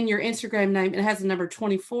and your Instagram name. It has a number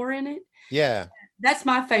 24 in it. Yeah. That's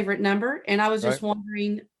my favorite number. And I was just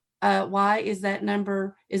wondering, why is that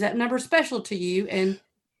number special to you, and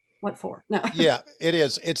what for? No. Yeah, it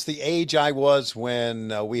is. It's the age I was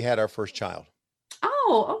when we had our first child.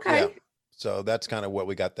 Oh, okay. Yeah. So that's kind of what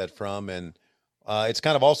we got that from. And it's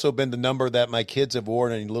kind of also been the number that my kids have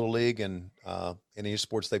worn in Little League and any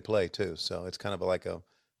sports they play too. So it's kind of like a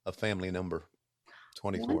family number,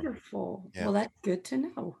 24. Wonderful. Yeah. Well, that's good to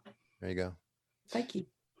know. There you go. Thank you.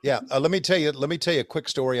 Yeah. Let me tell you a quick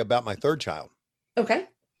story about my third child. Okay.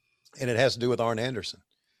 And it has to do with Arn Anderson.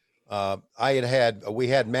 We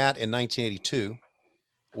had Matt in 1982.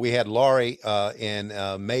 We had Laurie in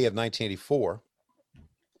May of 1984.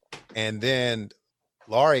 And then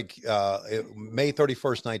Laurie, May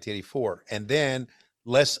 31st, 1984. And then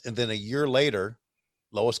less than a year later,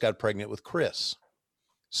 Lois got pregnant with Chris.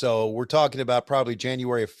 So we're talking about probably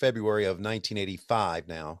January or February of 1985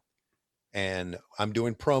 now. And I'm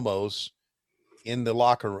doing promos in the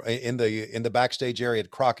locker in the backstage area at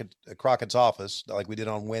Crockett's office, like we did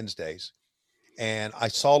on Wednesdays. And I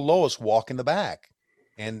saw Lois walk in the back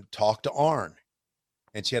and talk to Arn.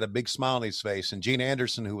 And she had a big smile on his face. And Gene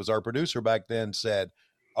Anderson, who was our producer back then, said,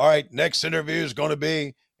 "All right, next interview is going to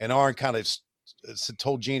be," and Arn kind of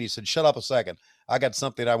told Gene, he said, "Shut up a second. I got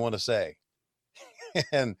something I want to say."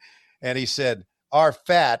 and he said, "Our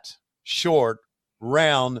fat, short,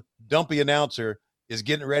 round, dumpy announcer is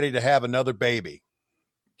getting ready to have another baby.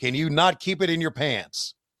 Can you not keep it in your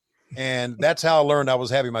pants?" And that's how I learned I was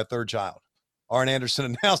having my third child. Arn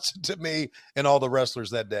Anderson announced it to me and all the wrestlers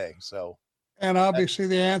that day. So, and obviously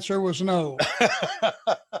the answer was no.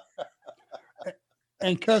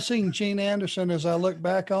 And cussing Gene Anderson, as I look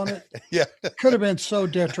back on it, could have been so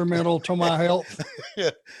detrimental to my health.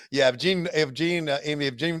 Yeah. If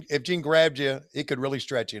Gene grabbed you, it could really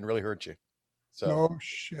stretch you and really hurt you. So, oh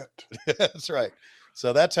shit. That's right.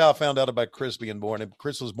 So that's how I found out about Chris being born. And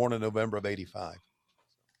Chris was born in November of 85.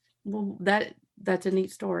 Well, that's a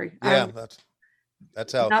neat story. Yeah,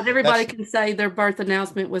 that's how. Not everybody can say their birth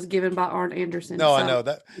announcement was given by Arn Anderson. No, I know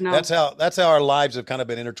that. You know, that's how our lives have kind of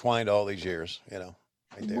been intertwined all these years. You know.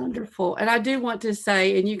 Right there. Wonderful. And I do want to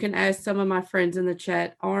say, and you can ask some of my friends in the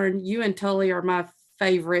chat, Arn, you and Tully are my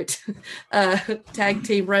favorite tag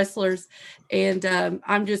team wrestlers, and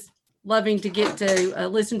I'm just loving to get to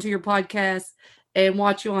listen to your podcast and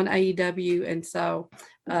watch you on AEW. And so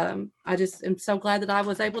I just am so glad that I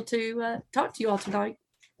was able to talk to you all tonight.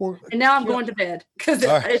 Well, and now I'm going to bed because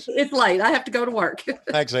it's late. I have to go to work.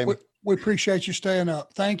 Thanks, Amy. We appreciate you staying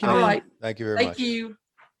up. Thank you. All man. right. Thank you very much. Thank you.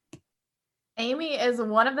 Amy is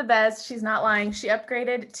one of the best. She's not lying. She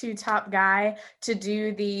upgraded to Top Guy to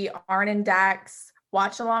do the Arn and Dax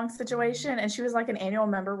watch along situation, and she was like an annual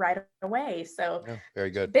member right away. So very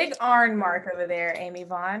good. Big Arn mark over there, Amy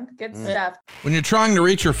Vaughn. Good stuff. When you're trying to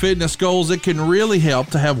reach your fitness goals, it can really help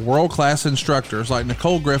to have world-class instructors like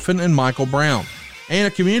Nicole Griffin and Michael Brown, and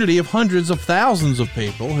a community of hundreds of thousands of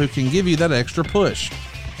people who can give you that extra push.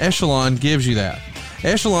 Echelon gives you that.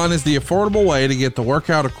 Echelon is the affordable way to get the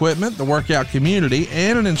workout equipment, the workout community,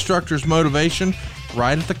 and an instructor's motivation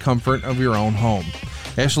right at the comfort of your own home.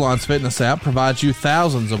 Echelon's fitness app provides you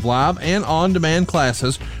thousands of live and on-demand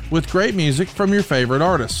classes with great music from your favorite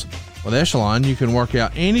artists. With Echelon, you can work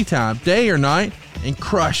out anytime, day or night, and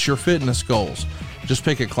crush your fitness goals. Just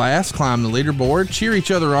pick a class, climb the leaderboard, cheer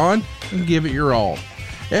each other on, and give it your all.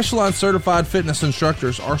 Echelon certified fitness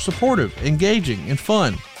instructors are supportive, engaging, and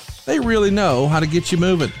fun. They really know how to get you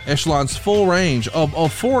moving. Echelon's full range of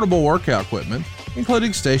affordable workout equipment,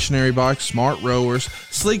 including stationary bikes, smart rowers,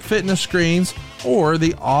 sleek fitness screens, or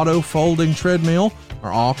the auto-folding treadmill,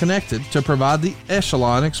 are all connected to provide the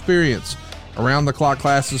Echelon experience. Around-the-clock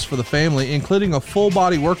classes for the family, including a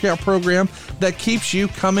full-body workout program that keeps you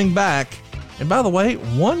coming back. And by the way,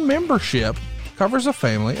 one membership covers a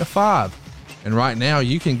family of 5. And right now,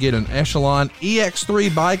 you can get an Echelon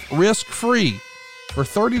EX3 bike risk-free for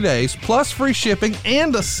 30 days, plus free shipping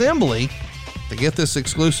and assembly. To get this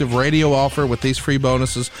exclusive radio offer with these free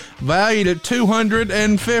bonuses valued at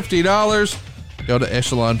 $250, go to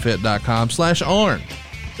echelonfit.com/Arn.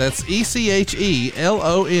 That's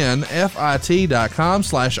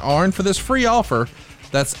ECHELONFIT.com/Arn for this free offer.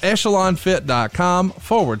 That's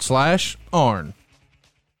echelonfit.com/Arn.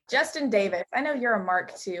 Justin Davis, I know you're a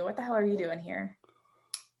Mark too. What the hell are you doing here?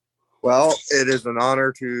 Well, it is an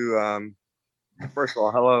honor to, first of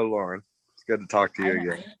all, hello, Lauren. It's good to talk to you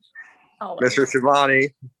again. Mr.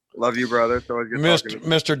 Shivani, love you, brother. It's always good talking to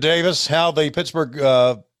you. Mr. Davis, how the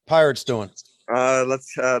Pittsburgh Pirates doing?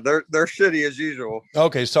 They're shitty as usual.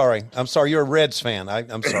 Okay, sorry. I'm sorry. You're a Reds fan.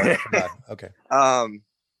 I'm sorry. I forgot. Okay.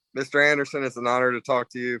 Mr. Anderson, it's an honor to talk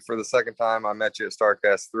to you for the second time. I met you at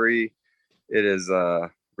StarCast 3. It is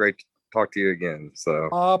great to talk to you again. So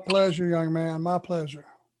my pleasure, young man. My pleasure.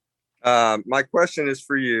 My question is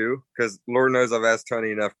for you, because Lord knows I've asked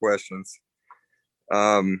Tony enough questions.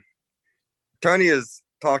 Tony has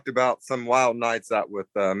talked about some wild nights out with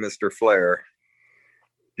Mr. Flair.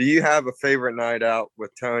 Do you have a favorite night out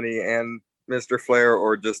with Tony and Mr. Flair,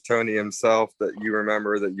 or just Tony himself that you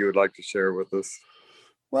remember that you would like to share with us?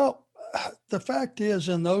 Well, the fact is,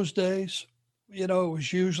 in those days, it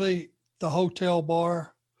was usually the hotel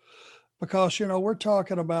bar, because, we're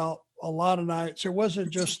talking about a lot of nights. It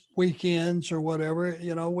wasn't just weekends or whatever.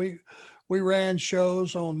 We ran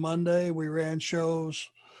shows on Monday. We ran shows,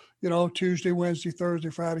 Tuesday, Wednesday, Thursday,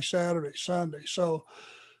 Friday, Saturday, Sunday. So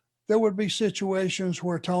there would be situations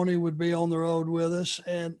where Tony would be on the road with us.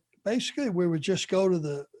 And basically we would just go to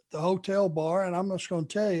the hotel bar. And I'm just going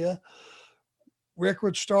to tell you, Rick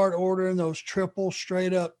would start ordering those triple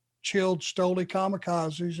straight up chilled Stoli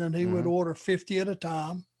Kamikazes, and he would order 50 at a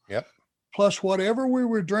time. Yep. Plus whatever we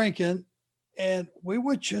were drinking, and we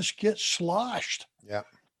would just get sloshed. Yeah.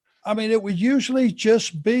 I mean, it would usually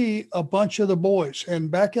just be a bunch of the boys.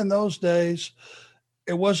 And back in those days,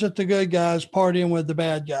 it wasn't the good guys partying with the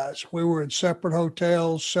bad guys. We were in separate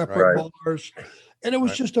hotels, separate bars, and it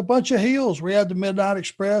was just a bunch of heels. We had the Midnight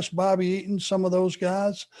Express, Bobby Eaton, some of those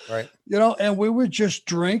guys, and we would just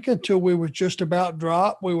drink until we were just about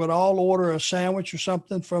drop. We would all order a sandwich or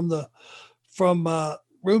something from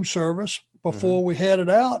room service before we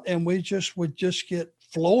headed out, and we would just get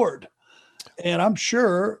floored. And I'm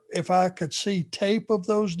sure if I could see tape of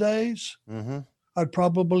those days, I'd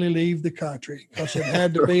probably leave the country, because it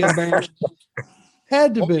had to be embarrassing.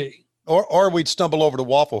 Had to be. Or we'd stumble over to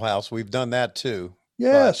Waffle House. We've done that too.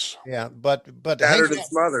 Yes. But battered and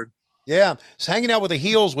smothered. Yeah. So hanging out with the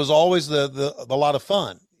heels was always the lot of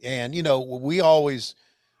fun. And we always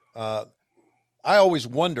I always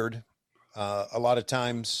wondered a lot of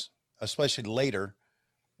times, especially later,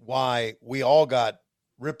 why we all got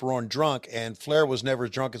rip-roaring drunk and Flair was never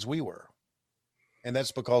as drunk as we were. And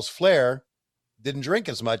that's because Flair didn't drink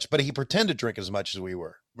as much, but he pretended to drink as much as we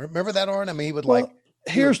were. Remember that, Arn? I mean, he would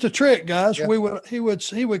here's the trick, guys. Yeah. He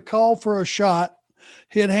would call for a shot.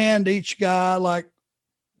 He'd hand each guy like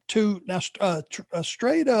two, a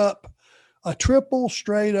triple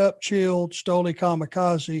straight up chilled Stoli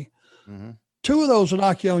Kamikaze. Two of those will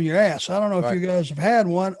knock you on your ass. I don't know if you guys have had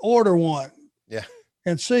one. Order one. Yeah.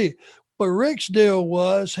 And see. But Rick's deal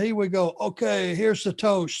was he would go, okay, here's the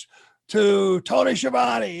toast to Tony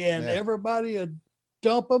Schiavone. And everybody would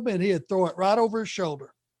dump him, and he'd throw it right over his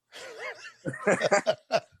shoulder.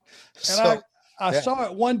 I saw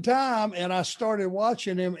it one time and I started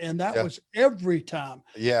watching him, and that was every time.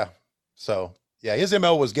 Yeah. So yeah, his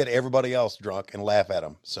MO was get everybody else drunk and laugh at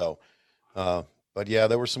him. So, but yeah,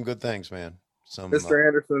 there were some good things, man. Mr.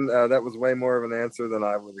 Anderson, that was way more of an answer than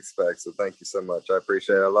I would expect. So thank you so much. I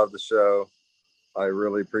appreciate it. I love the show. I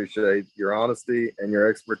really appreciate your honesty and your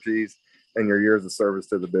expertise and your years of service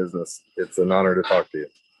to the business. It's an honor to talk to you.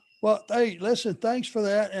 Well, hey, listen, thanks for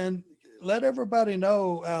that. And let everybody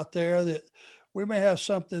know out there that we may have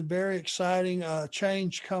something very exciting,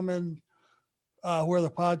 change coming where the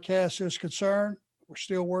podcast is concerned. We're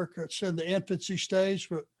still working. It's in the infancy stage,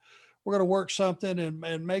 but we're going to work something and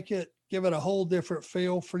give it a whole different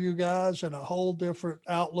feel for you guys and a whole different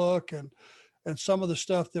outlook and some of the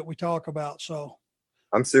stuff that we talk about. So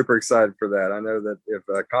I'm super excited for that. I know that if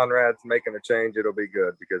Conrad's making a change, it'll be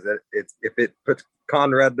good because if it puts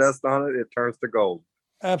Conrad dust on it, it turns to gold.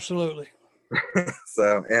 Absolutely.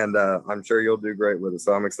 So, and I'm sure you'll do great with it.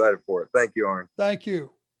 So I'm excited for it. Thank you, Arn. Thank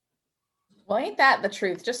you. Well, ain't that the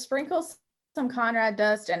truth? Just sprinkle some Conrad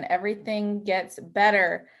dust and everything gets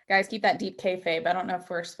better. Guys, keep that deep kayfabe. I don't know if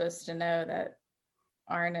we're supposed to know that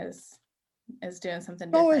Arn is doing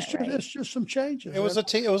something different. No, it's just some changes. It was a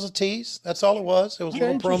tease. That's all it was. It was a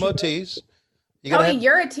little promo tease.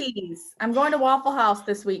 You're a tease. I'm going to Waffle House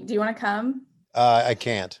this week. Do you want to come? I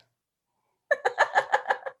can't.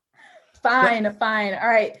 Fine. All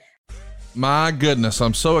right. My goodness,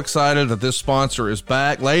 I'm so excited that this sponsor is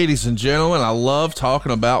back. Ladies and gentlemen, I love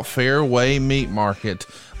talking about Fairway Meat Market.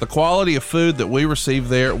 The quality of food that we received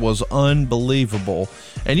there was unbelievable.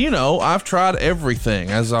 And I've tried everything.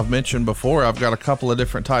 As I've mentioned before, I've got a couple of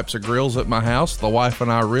different types of grills at my house. The wife and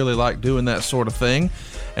I really like doing that sort of thing.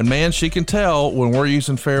 And man, she can tell when we're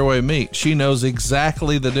using Fairway meat. She knows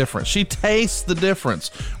exactly the difference. She tastes the difference.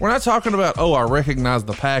 We're not talking about, I recognize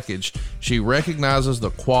the package. She recognizes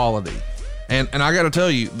the quality. And I got to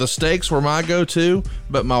tell you, the steaks were my go-to,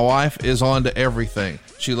 but my wife is on to everything.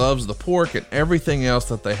 She loves the pork and everything else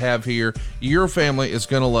that they have here. Your family is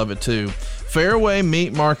going to love it too. Fairway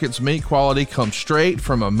Meat Market's meat quality comes straight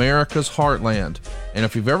from America's heartland. And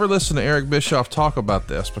if you've ever listened to Eric Bischoff talk about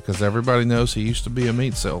this, because everybody knows he used to be a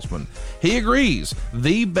meat salesman, he agrees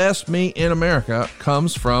the best meat in America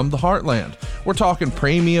comes from the heartland. We're talking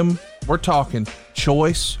premium. We're talking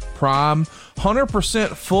choice, prime, 100%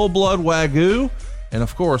 full blood Wagyu, and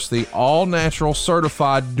of course the all-natural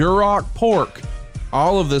certified Duroc pork.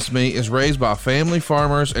 All of this meat is raised by family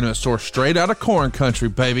farmers and it's sourced straight out of corn country,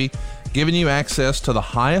 baby, giving you access to the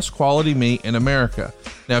highest quality meat in America.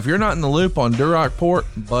 Now, if you're not in the loop on Duroc pork,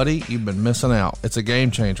 buddy, you've been missing out. It's a game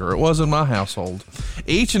changer. It was in my household.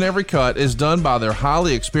 Each and every cut is done by their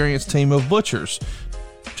highly experienced team of butchers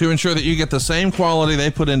to ensure that you get the same quality they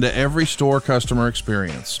put into every store customer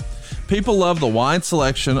experience. People love the wide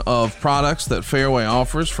selection of products that Fairway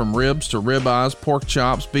offers, from ribs to ribeyes, pork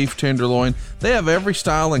chops, beef tenderloin. They have every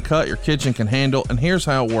style and cut your kitchen can handle, and here's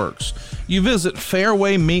how it works. You visit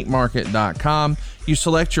fairwaymeatmarket.com, you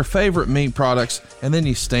select your favorite meat products, and then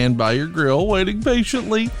you stand by your grill waiting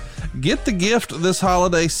patiently. Get the gift this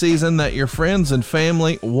holiday season that your friends and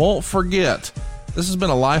family won't forget. This has been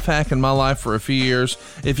a life hack in my life for a few years.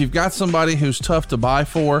 If you've got somebody who's tough to buy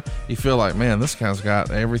for, you feel like, man, this guy's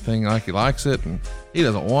got everything like he likes it, and he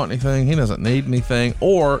doesn't want anything, he doesn't need anything,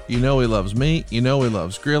 or he loves meat, he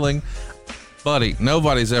loves grilling. Buddy,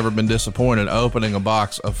 nobody's ever been disappointed opening a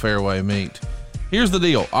box of Fairway meat. Here's the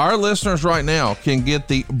deal. Our listeners right now can get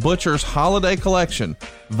the Butcher's Holiday Collection,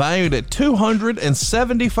 valued at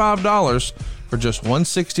 $275 for just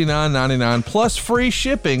 $169.99 plus free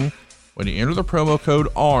shipping when you enter the promo code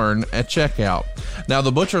ARN at checkout. Now,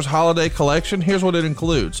 the Butcher's Holiday Collection, here's what it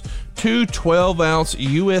includes. 2 12-ounce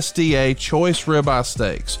USDA choice ribeye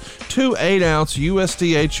steaks, 2 8-ounce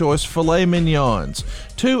USDA choice filet mignons,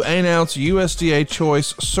 2 8-ounce USDA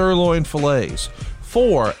choice sirloin fillets,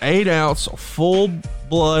 4 8-ounce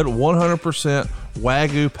full-blood 100%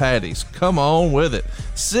 Wagyu patties. Come on with it.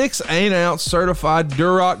 6 8-ounce certified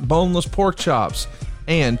Duroc boneless pork chops,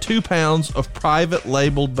 and 2 pounds of private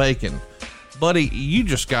labeled bacon. Buddy, you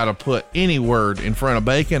just got to put any word in front of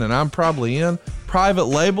bacon and I'm probably in. Private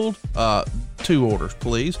labeled, 2 orders,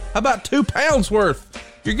 please. How about 2 pounds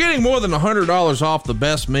worth? You're getting more than $100 off the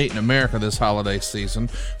best meat in America this holiday season,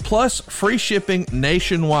 plus free shipping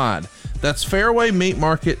nationwide. That's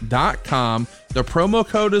fairwaymeatmarket.com. The promo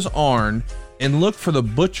code is ARN. And look for the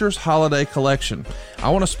Butcher's Holiday Collection.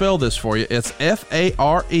 I want to spell this for you. It's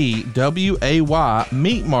FAREWAY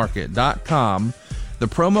meatmarket.com. The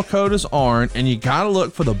promo code is ARN, and you gotta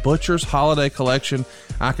look for the Butcher's Holiday Collection.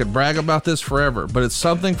 I could brag about this forever, but it's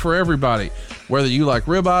something for everybody. Whether you like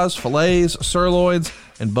ribeyes, fillets, sirloins,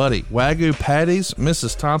 and buddy, Wagyu patties,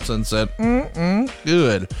 Mrs. Thompson said,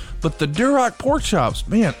 good. But the Duroc pork chops,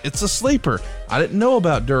 man, it's a sleeper. I didn't know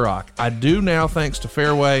about Duroc. I do now thanks to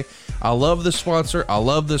Fairway. I love this sponsor. I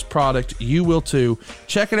love this product. You will too.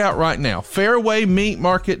 Check it out right now.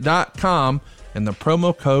 FairwayMeatMarket.com, and the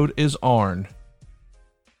promo code is ARN.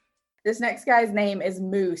 This next guy's name is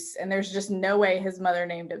Moose, and there's just no way his mother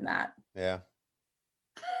named him that. Yeah.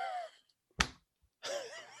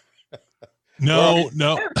 No,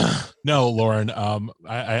 Lauren.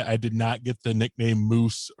 I did not get the nickname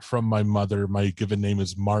Moose from my mother. My given name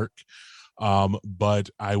is Mark. But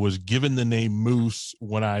I was given the name Moose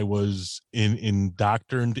when I was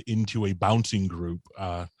indoctrined into a bouncing group.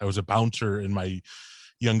 I was a bouncer in my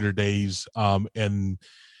younger days. And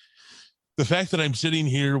the fact that I'm sitting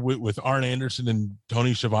here with Arn Anderson and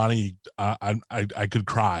Tony Schiavone, I could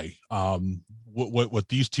cry. What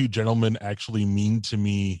these two gentlemen actually mean to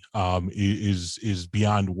me is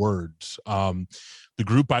beyond words. The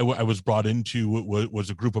group I was brought into was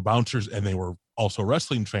a group of bouncers, and they were also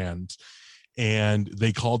wrestling fans, and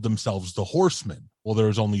they called themselves the Horsemen. Well, there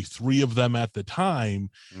was only 3 of them at the time,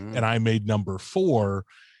 and I made number 4.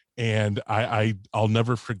 And I'll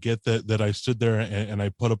never forget that I stood there and I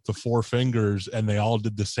put up the 4 fingers, and they all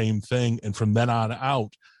did the same thing. And from then on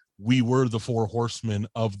out, we were the 4 horsemen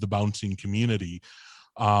of the bouncing community.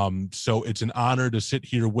 So it's an honor to sit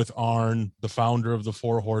here with Arn, the founder of the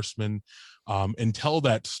 4 horsemen, and tell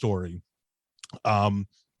that story.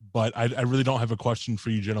 But I really don't have a question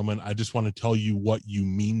for you, gentlemen. I just want to tell you what you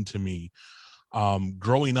mean to me.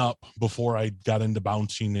 Growing up, before I got into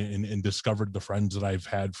bouncing and discovered the friends that I've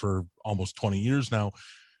had for almost 20 years now,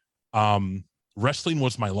 wrestling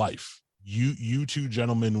was my life. You two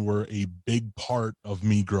gentlemen were a big part of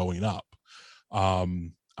me growing up.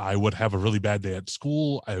 I would have a really bad day at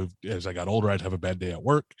school. As I got older, I'd have a bad day at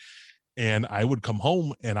work, and I would come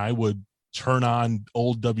home and I would turn on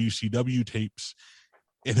old WCW tapes,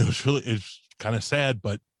 and it's kind of sad,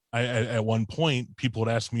 but at one point people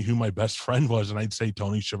would ask me who my best friend was, and I'd say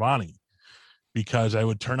Tony Schiavone, because I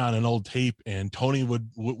would turn on an old tape and Tony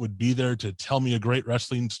would be there to tell me a great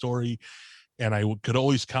wrestling story. And I could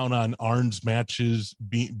always count on Arn's matches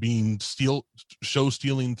being show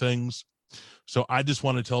stealing things. So I just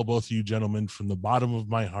want to tell both of you gentlemen from the bottom of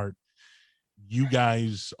my heart, you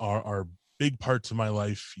guys are big parts of my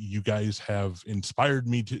life. You guys have inspired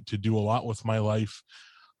me to do a lot with my life.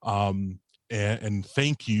 And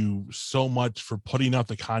thank you so much for putting out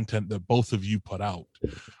the content that both of you put out.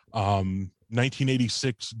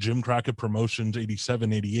 1986 Jim Crockett Promotions,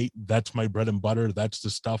 87, 88. That's my bread and butter. That's the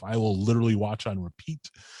stuff I will literally watch on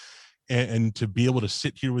repeat. And to be able to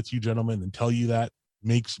sit here with you gentlemen and tell you that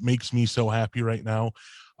makes me so happy right now.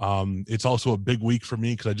 It's also a big week for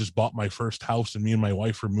me because I just bought my first house, and me and my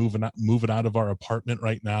wife are moving out of our apartment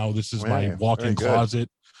right now. This is my walk-in closet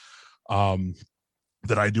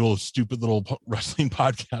that I do a stupid little wrestling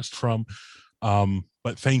podcast from.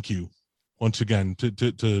 But thank you once again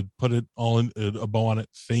to put it all in a bow on it.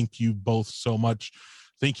 Thank you both so much.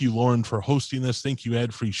 Thank you, Lauren, for hosting this. Thank you,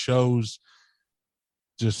 Ad Free Shows.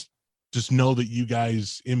 Just know that you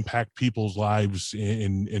guys impact people's lives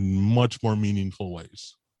in much more meaningful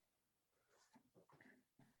ways.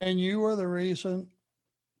 And you are the reason,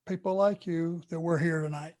 people like you, that we're here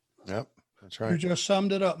tonight. Yep, that's right. You just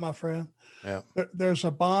summed it up, my friend. Yeah. There's a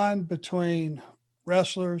bond between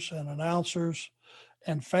wrestlers and announcers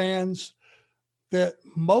and fans that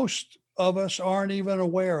most of us aren't even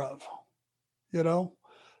aware of,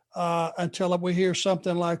 until we hear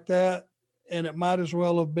something like that. And it might as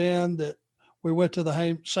well have been that we went to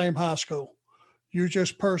the same high school. You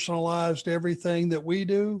just personalized everything that we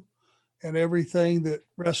do and everything that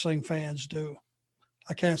wrestling fans do.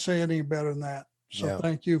 I can't say any better than that. So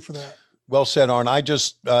Thank you for that. Well said, Arn. I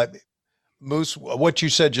just, Moose, what you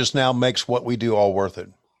said just now makes what we do all worth it.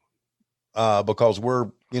 Because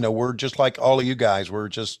we're just like all of you guys.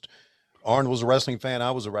 Arn was a wrestling fan.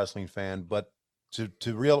 I was a wrestling fan, but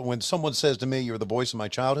when someone says to me, you're the voice of my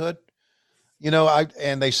childhood,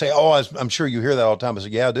 and they say, oh, I'm sure you hear that all the time. I say,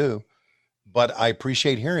 yeah, I do. But I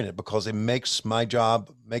appreciate hearing it because it makes my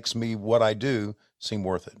job, makes me what I do seem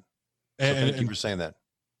worth it. So thank you for saying that.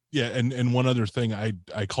 Yeah. And one other thing, I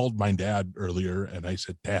called my dad earlier and I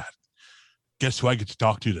said, Dad, guess who I get to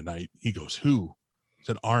talk to tonight? He goes, who? I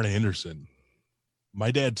said, Arn Anderson.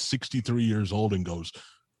 My dad's 63 years old and goes,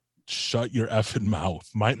 shut your effing mouth.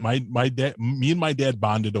 My dad, me and my dad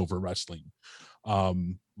bonded over wrestling.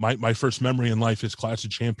 My first memory in life is Clash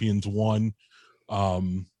of Champions 1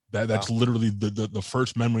 That's literally the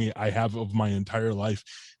first memory I have of my entire life.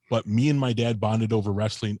 But me and my dad bonded over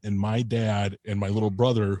wrestling, and my dad and my little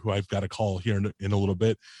brother, who I've got to call here in a little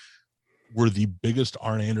bit, were the biggest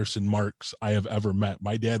Arn Anderson marks I have ever met.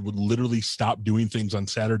 My dad would literally stop doing things on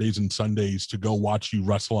Saturdays and Sundays to go watch you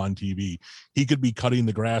wrestle on TV. He could be cutting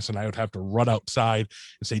the grass and I would have to run outside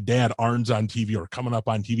and say, Dad, Arn's on TV or coming up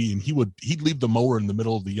on TV. And he'd leave the mower in the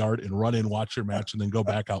middle of the yard and run in, watch your match, and then go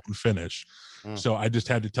back out and finish. So I just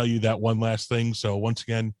had to tell you that one last thing. So once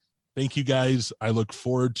again, thank you guys. I look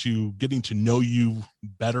forward to getting to know you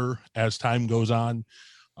better as time goes on.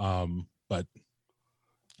 But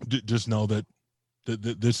just know that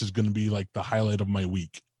this is going to be like the highlight of my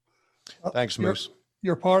week. Thanks, Moose.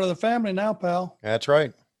 You're part of the family now, pal. That's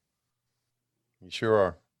right. You sure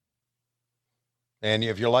are. And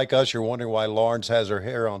if you're like us, you're wondering why Lawrence has her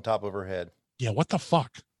hair on top of her head. Yeah, what the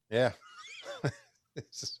fuck? Yeah.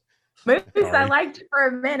 Moose, I liked you for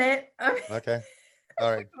a minute. Okay.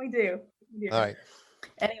 All right. We do. All right.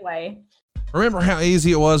 Anyway. Remember how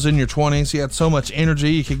easy it was in your 20s? You had so much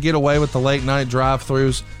energy. You could get away with the late night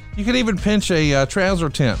drive-thrus. You could even pinch a trouser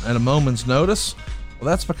tent at a moment's notice. Well,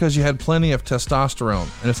 that's because you had plenty of testosterone,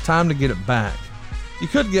 and it's time to get it back. You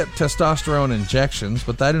could get testosterone injections,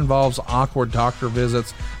 but that involves awkward doctor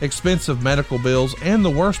visits, expensive medical bills, and the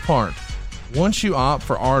worst part, once you opt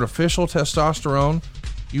for artificial testosterone,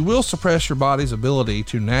 you will suppress your body's ability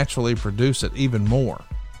to naturally produce it even more.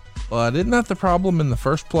 But isn't that the problem in the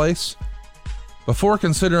first place? Before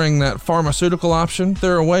considering that pharmaceutical option,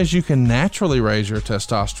 there are ways you can naturally raise your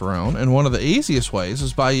testosterone, and one of the easiest ways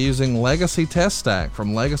is by using Legacy Test Stack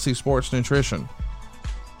from Legacy Sports Nutrition.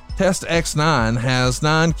 Test X9 has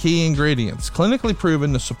 9 key ingredients, clinically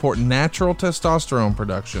proven to support natural testosterone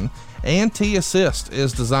production, and T-Assist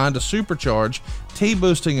is designed to supercharge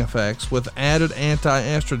T-boosting effects with added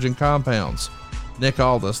anti-estrogen compounds. Nick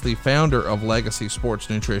Aldis, the founder of Legacy Sports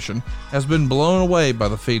Nutrition, has been blown away by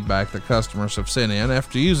the feedback that customers have sent in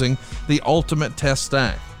after using the Ultimate Test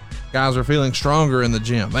Stack. Guys are feeling stronger in the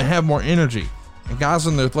gym, they have more energy, and guys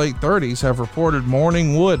in their late 30s have reported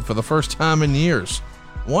morning wood for the first time in years.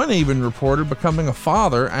 One even reported becoming a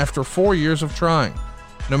father after 4 years of trying.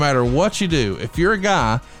 No matter what you do, if you're a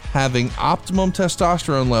guy, having optimum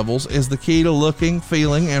testosterone levels is the key to looking,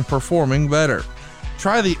 feeling, and performing better.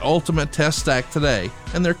 Try the Ultimate Test Stack today,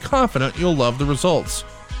 and they're confident you'll love the results.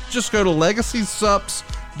 Just go to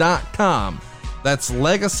LegacySups.com. That's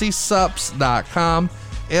LegacySups.com,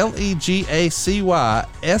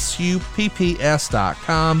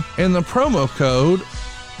 LegacySups.com, and the promo code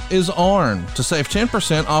is ARN to save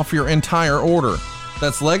 10% off your entire order.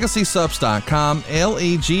 That's LegacySups.com,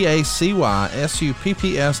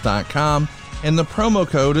 LegacySups.com, and the promo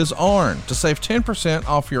code is ARN to save 10%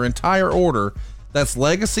 off your entire order. That's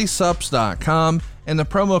LegacySups.com, and the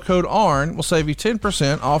promo code ARN will save you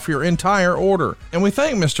 10% off your entire order. And we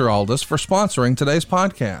thank Mr. Aldis for sponsoring today's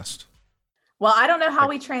podcast. Well, I don't know how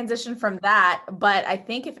we transition from that, but I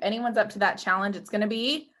think if anyone's up to that challenge, it's going to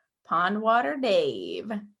be Pondwater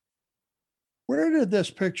Dave. Where did this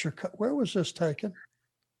picture where was this taken?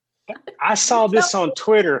 I saw this on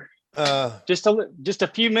Twitter just a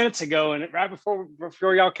few minutes ago, and right before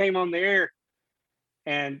y'all came on the air.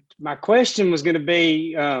 And my question was going to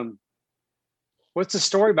be, what's the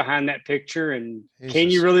story behind that picture? And can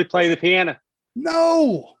you really play the piano?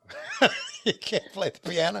 No. You can't play the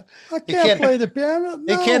piano. I can't play the piano.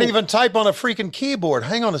 No. You can't even type on a freaking keyboard.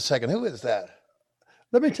 Hang on a second. Who is that?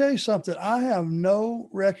 Let me tell you something. I have no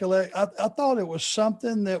recollection. I thought it was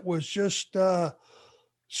something that was just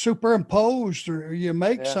superimposed, or you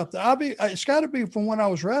make something. It's got to be from when I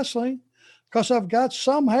was wrestling, because I've got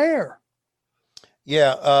some hair.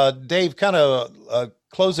 Yeah, Dave, kind of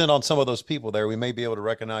close in on some of those people there. We may be able to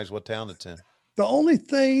recognize what town it's in. The only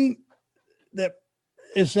thing that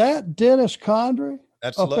is that Dennis Condrey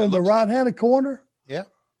up in the right-handed corner. Yeah,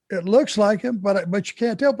 it looks like him, but you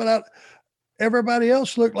can't tell. But everybody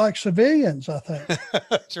else looked like civilians, I think.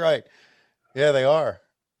 That's right. Yeah, they are.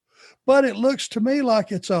 But it looks to me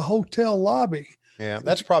like it's a hotel lobby. Yeah,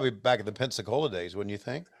 that's probably back in the Pensacola days, wouldn't you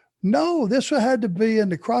think? No, this had to be in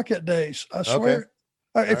the Crockett days. I swear.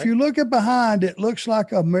 Okay. If you look at behind, it looks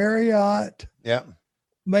like a Marriott. Yeah.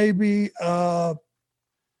 Maybe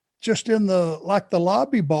just in the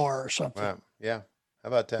lobby bar or something. Wow. Yeah. How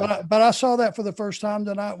about that? But I saw that for the first time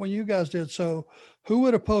tonight when you guys did. So who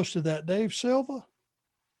would have posted that? Dave Silva?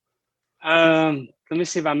 Let me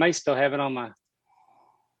see if I may still have it on my.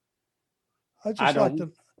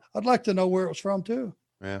 I'd like to know where it was from too.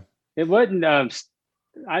 Yeah. It wasn't.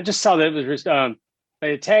 I just saw that it was. They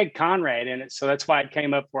had tagged Conrad in it, so that's why it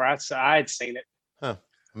came up where I had seen it. Huh.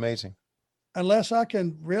 Amazing. unless I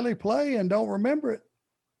can really play and don't remember it.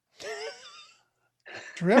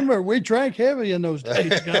 Remember, we drank heavy in those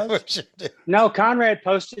days, guys. No, Conrad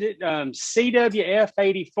posted it.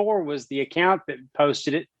 CWF84 was the account that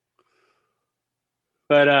posted it.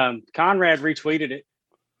 But Conrad retweeted it.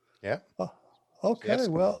 Yeah. Okay. Yes.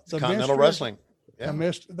 Well, It's Continental Wrestling. Yeah. I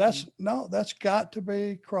missed. That's got to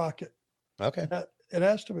be Crockett. Okay. It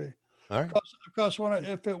has to be. All right. Because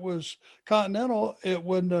if it was Continental, it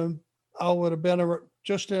wouldn't have. I would have been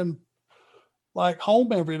just in like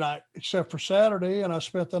home every night except for Saturday, and I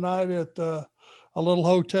spent the night at a little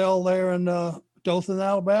hotel there in Dothan,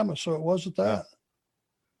 Alabama. So it wasn't that,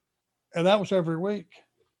 and that was every week.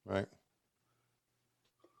 Right.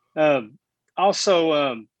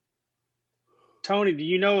 Also, Tony, do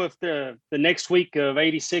you know if the next week of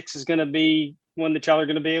 86 is going to be one that y'all are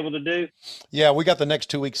going to be able to do? Yeah, we got the next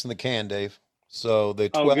 2 weeks in the can, Dave. So the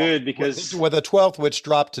 12th, good, because the 12th, which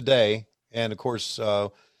dropped today, and of course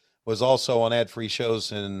was also on ad-free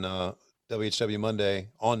shows in WHW Monday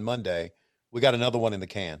on Monday. We got another one in the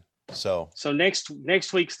can. So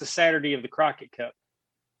next week's the Saturday of the Crockett Cup.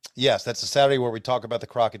 Yes, that's the Saturday where we talk about the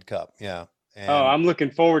Crockett Cup. Yeah. And I'm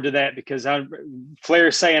looking forward to that because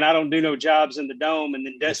Flair's saying I don't do no jobs in the dome, and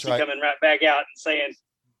then Dusty coming right back out and saying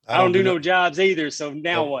I don't do no jobs either. So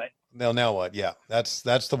now what? No, now what? Yeah, that's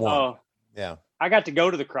the one. Oh, yeah. I got to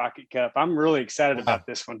go to the Crockett Cup. I'm really excited about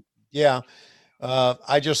this one. Yeah.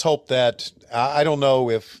 I just hope that I don't know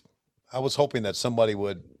if I was hoping that somebody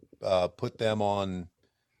would put them on,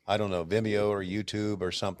 I don't know, Vimeo or YouTube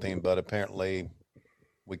or something, but apparently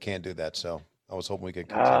we can't do that. So I was hoping we could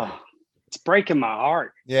continue. It's breaking my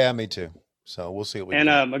heart. Yeah, me too. So we'll see what we and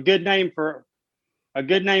can. A good name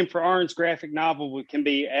for Arn's graphic novel can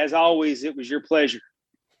be, as always, it was your pleasure.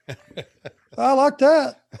 I like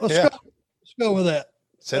that. Let's go with that.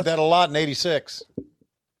 Said that a lot in 86.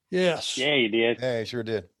 Yes. Yeah, you did. Yeah, you sure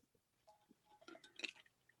did.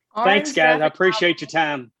 Thanks, guys. I appreciate your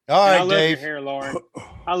time. All right, I love Dave. your hair, Lauren.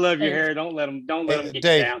 I love your hair. Don't let them get you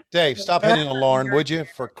Dave, down. Dave, stop hitting on Lauren, would you?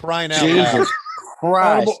 For crying out Jesus loud.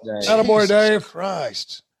 Christ, Dave. Attaboy, Dave.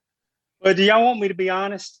 Christ. But do y'all want me to be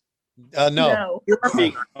honest? No.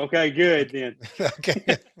 Okay, good then.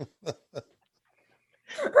 Okay.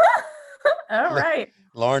 All right.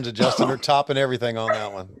 Lauren's adjusting her top and everything on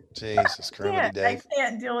that one. Jesus Christ, I Dave.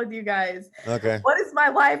 can't deal with you guys. Okay. What is my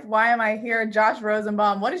life? Why am I here? Josh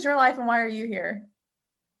Rosenbaum. What is your life and why are you here?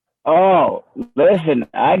 Oh, listen,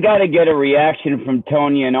 I got to get a reaction from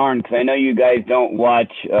Tony and Arn because I know you guys don't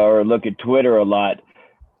watch or look at Twitter a lot,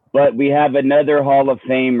 but we have another Hall of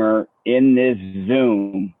Famer in this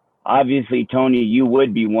Zoom. Obviously, Tony, you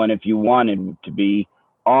would be one if you wanted to be.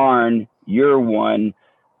 Arn, you're one.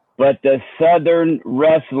 But the Southern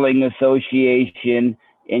Wrestling Association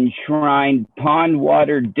enshrined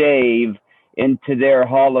Pondwater Dave into their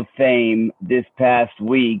Hall of Fame this past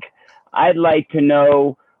week. I'd like to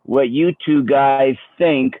know what you two guys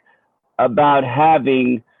think about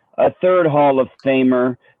having a third Hall of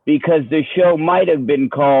Famer, because the show might have been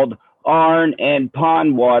called Arn and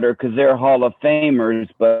Pondwater because they're Hall of Famers.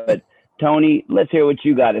 But Tony, let's hear what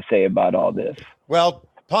you got to say about all this. Well,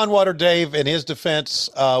 Pondwater Dave, in his defense,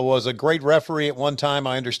 was a great referee at one time,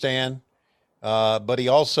 I understand. But he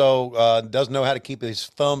also does know how to keep his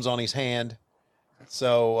thumbs on his hand.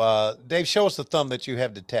 So, Dave, show us the thumb that you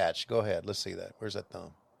have detached. Go ahead. Let's see that. Where's that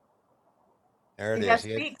thumb? There it You is. gotta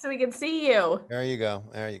speak so we can see you. There you go.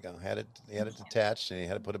 There you go. He had it detached and he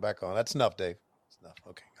had to put it back on. That's enough, Dave. That's enough.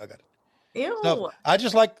 Okay, I got it. Ew. No, I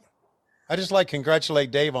just like congratulate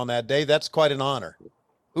Dave on that. Dave, that's quite an honor.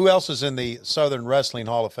 Who else is in the Southern Wrestling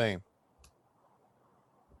Hall of Fame?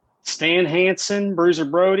 Stan Hansen, Bruiser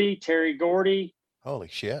Brody, Terry Gordy. Holy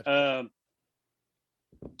shit.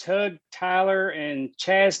 Tug Tyler and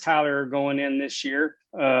Chaz Tyler are going in this year.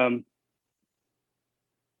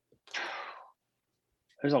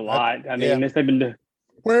 There's a lot. I mean, they've been doing.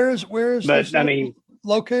 Where is this I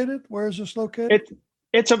located? Where is this located?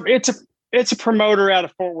 It's a promoter out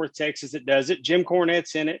of Fort Worth, Texas that does it. Jim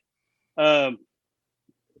Cornette's in it.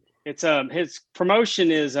 It's his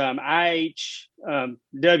promotion is IHWE,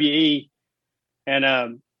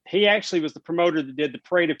 and he actually was the promoter that did the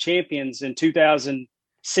Parade of Champions in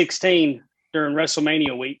 2016 during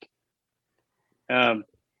WrestleMania week.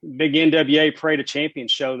 Big NWA Parade of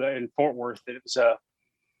Champions show in Fort Worth. It was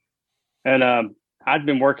I'd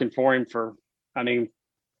been working for him for, I mean,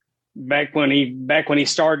 back when he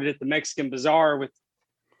started at the Mexican Bazaar with,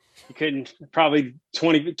 you couldn't, probably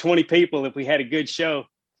 20 people if we had a good show.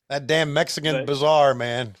 That damn Mexican Bazaar,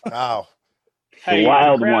 man. Wow. Hey,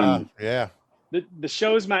 wild one. Yeah. the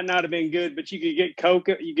shows might not have been good, but you could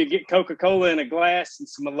get Coca-Cola in a glass and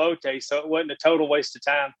some elote, so it wasn't a total waste of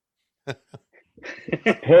time.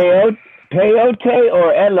 Peyote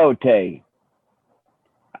or elote?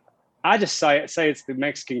 I just say it's the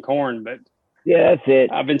Mexican corn, but yeah, that's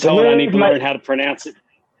it. I've been told I need to learn how to pronounce it.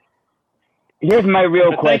 Here's my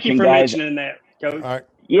real But question, thank you for guys. mentioning that, Coach. All right.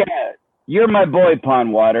 Yeah, you're my boy,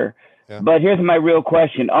 Pondwater. Yeah. But here's my real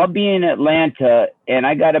question. I'll be in Atlanta, and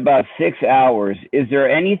I got about 6 hours. Is there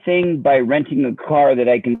anything by renting a car that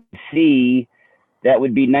I can see that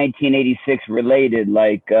would be 1986 related,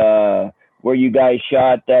 like where you guys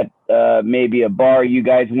shot that, maybe a bar you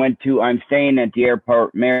guys went to? I'm staying at the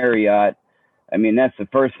Airport Marriott. I mean, that's the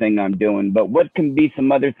first thing I'm doing. But what can be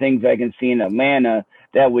some other things I can see in Atlanta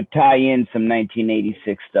that would tie in some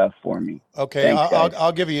 1986 stuff for me? Okay, Thanks,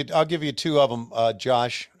 I'll give you two of them,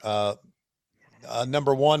 Josh.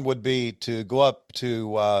 Number one would be to go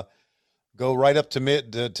right up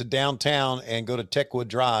to downtown and go to Techwood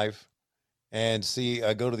Drive and see,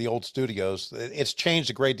 go to the old studios. It's changed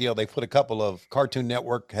a great deal. They put a couple of Cartoon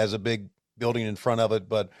Network has a big building in front of it,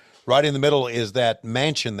 but right in the middle is that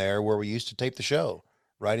mansion there where we used to tape the show,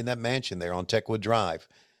 right in that mansion there on Techwood Drive.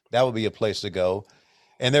 That would be a place to go.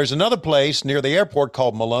 And there's another place near the airport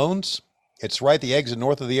called Malone's. It's right at the exit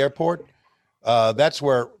north of the airport. That's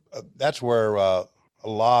where a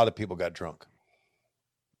lot of people got drunk.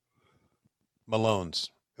 Malone's.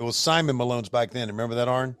 It was Simon Malone's back then. Remember that,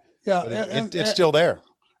 Arn? Yeah, it's still there.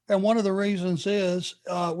 And one of the reasons is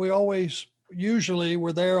we usually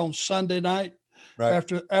were there on Sunday night,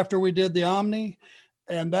 right after we did the Omni,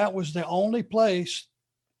 and that was the only place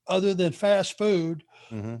other than fast food.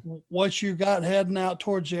 Mm-hmm. Once you got heading out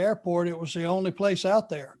towards the airport, it was the only place out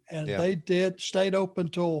there, and they stayed open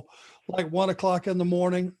till like 1 o'clock in the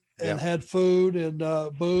morning and had food and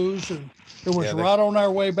booze, and it was right on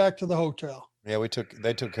our way back to the hotel. Yeah,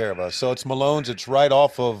 they took care of us. So it's Malone's. It's right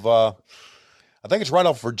off of, I think it's right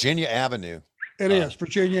off Virginia Avenue. It is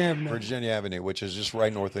Virginia Avenue. Virginia Avenue, which is just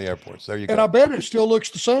right north of the airport. So there you go. And I bet it still looks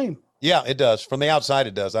the same. Yeah, it does. From the outside,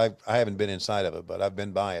 it does. I haven't been inside of it, but I've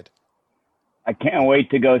been by it. I can't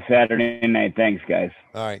wait to go Saturday night. Thanks, guys.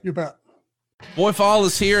 All right. You bet. Boy, fall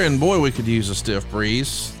is here, and boy, we could use a stiff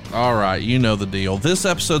breeze. All right, you know the deal. This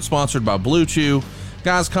episode's sponsored by Blue Chew.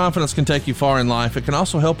 Guys, confidence can take you far in life. It can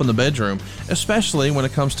also help in the bedroom, especially when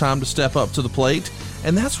it comes time to step up to the plate,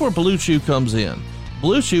 and that's where Blue Chew comes in.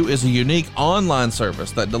 Blue Chew is a unique online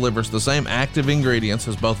service that delivers the same active ingredients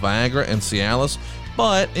as both Viagra and Cialis,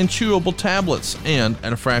 but in chewable tablets and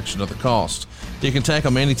at a fraction of the cost. You can take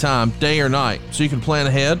them anytime, day or night, so you can plan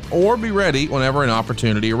ahead or be ready whenever an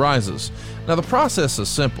opportunity arises. Now, the process is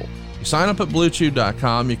simple. You sign up at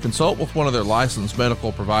BlueChew.com, you consult with one of their licensed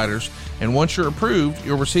medical providers, and once you're approved,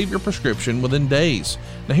 you'll receive your prescription within days.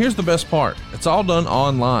 Now, here's the best part. It's all done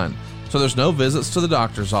online, so there's no visits to the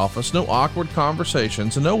doctor's office, no awkward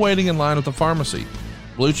conversations, and no waiting in line at the pharmacy.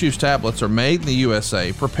 Blue Chew's tablets are made in the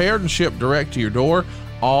USA, prepared and shipped direct to your door,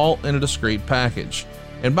 all in a discreet package.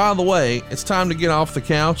 And by the way, it's time to get off the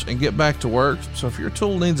couch and get back to work, so if your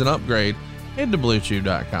tool needs an upgrade, head to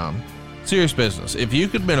BlueChew.com. Serious business, if you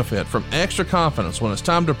could benefit from extra confidence when it's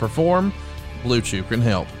time to perform, Blue Chew can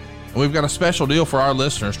help. And we've got a special deal for our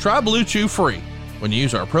listeners. Try Blue Chew free when you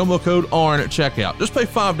use our promo code ARN at checkout. Just pay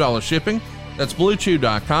 $5 shipping. That's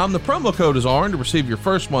BlueChew.com. The promo code is ARN to receive your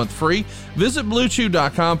first month free. Visit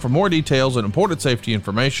BlueChew.com for more details and important safety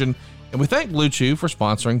information. And we thank Blue Chew for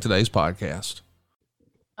sponsoring today's podcast.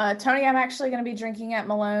 Tony, I'm actually going to be drinking at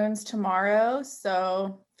Malone's tomorrow.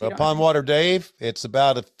 So Pondwater Dave, it's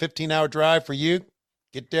about a 15-hour drive for you.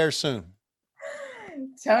 Get there soon.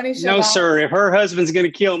 Tony, no, sir. If her husband's going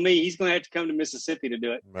to kill me, he's going to have to come to Mississippi to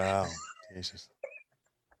do it. Wow. Jesus.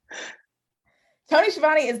 Tony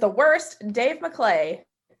Schiavone is the worst. Dave McClay,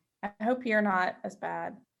 I hope you're not as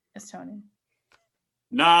bad as Tony.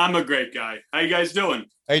 Nah, I'm a great guy. How you guys doing?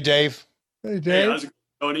 Hey, Dave. Hey, Dave. Hey, how's it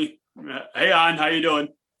going, Tony? Hey, An, how you doing?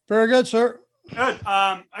 Very good, sir. Good.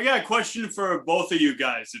 I got a question for both of you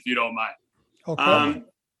guys, if you don't mind. Okay.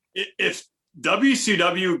 If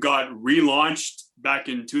WCW got relaunched back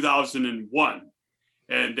in 2001,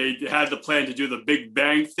 and they had the plan to do the Big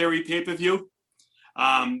Bang Theory pay-per-view,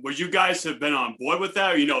 would you guys have been on board with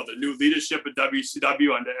that? Or, the new leadership at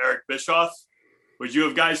WCW under Eric Bischoff. Would you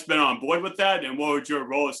have guys been on board with that? And what would your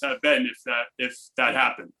roles have been if that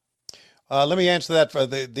happened? Let me answer that.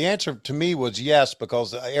 The answer to me was yes,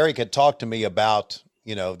 because Eric had talked to me about,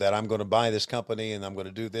 that I'm going to buy this company and I'm going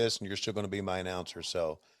to do this and you're still going to be my announcer.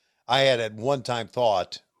 So I had at one time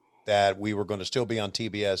thought that we were going to still be on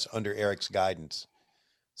TBS under Eric's guidance.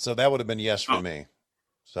 So that would have been yes for me.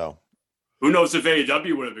 So. who knows if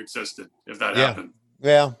AEW would have existed if that happened.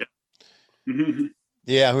 Yeah. Yeah.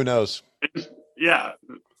 Yeah. Who knows? Yeah.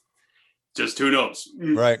 Just who knows?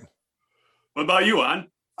 Right. What about you, An?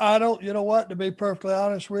 I don't, you know what, to be perfectly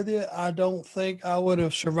honest with you, I don't think I would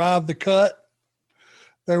have survived the cut.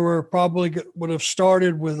 They were probably would have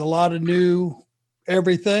started with a lot of new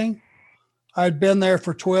everything. I'd been there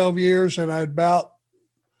for 12 years and I'd about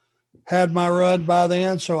had my run by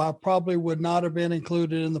then. So I probably would not have been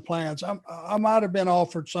included in the plans. I might have been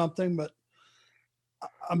offered something, but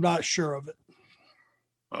I'm not sure of it.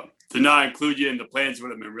 Well, to not include you in the plans would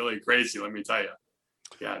have been really crazy, let me tell you.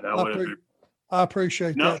 Yeah, that would have been. I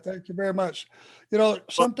appreciate that. Thank you very much. You know,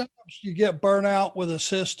 sometimes you get burnt out with a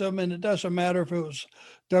system, and it doesn't matter if it was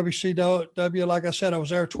WCW. Like I said, I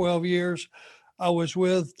was there 12 years. I was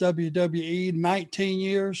with WWE 19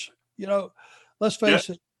 years. You know, let's face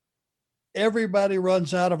it, everybody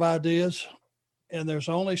runs out of ideas, and there's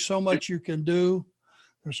only so much you can do.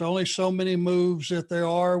 There's only so many moves that there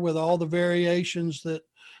are with all the variations that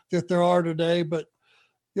there are today. But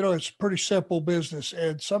you know, it's pretty simple business.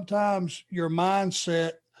 And sometimes your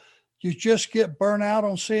mindset, you just get burnt out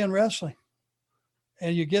on seeing wrestling.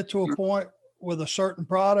 And you get to a point with a certain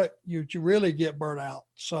product, you really get burnt out.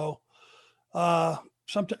 So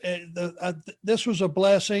this was a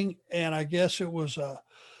blessing, and I guess it was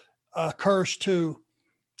a curse too.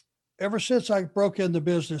 Ever since I broke into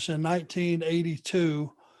business in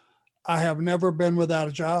 1982, I have never been without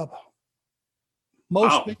a job.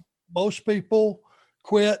 Most people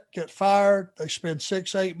quit, get fired. They spend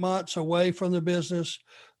 6-8 months away from the business.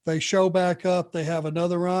 They show back up. They have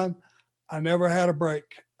another run. I never had a break.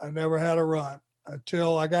 I never had a run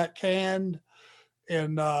until I got canned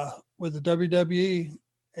and with the WWE.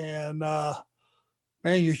 And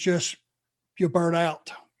man, you burn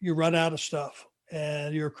out. You run out of stuff,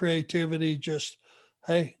 and your creativity just,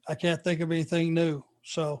 hey, I can't think of anything new.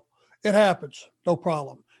 So it happens. No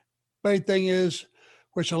problem. Main thing is,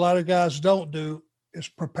 which a lot of guys don't do, is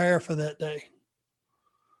prepare for that day.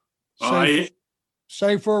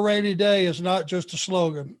 Save for a rainy day is not just a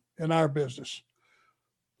slogan in our business.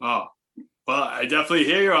 Oh, well, I definitely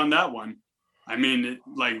hear you on that one. I mean,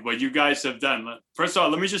 like what you guys have done. First of all,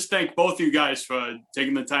 let me just thank both you guys for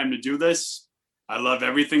taking the time to do this. I love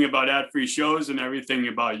everything about Ad Free Shows and everything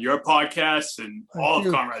about your podcasts and all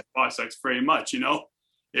of Conrad's Prospects very much. You know,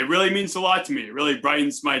 it really means a lot to me. It really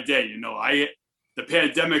brightens my day. You know, the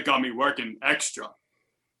pandemic got me working extra.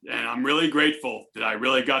 And I'm really grateful that I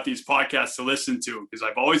really got these podcasts to listen to, because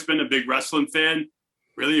I've always been a big wrestling fan.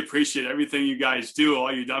 Really appreciate everything you guys do,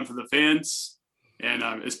 all you've done for the fans. And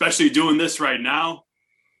especially doing this right now.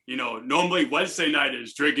 You know, normally Wednesday night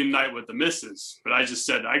is drinking night with the missus, but I just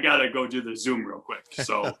said, I got to go do the Zoom real quick.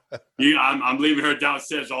 So I'm leaving her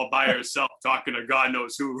downstairs all by herself, talking to God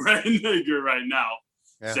knows who right now.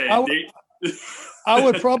 Yeah. Saying, I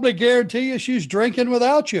would probably guarantee you she's drinking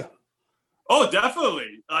without you. Oh,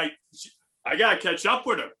 definitely. Like, I got to catch up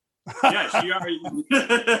with her. Yeah, she already.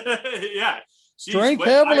 Yeah. Drink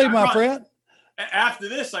heavily, my friend. After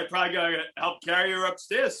this, I probably got to help carry her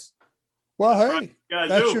upstairs. Well, hey,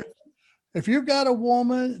 if you've got a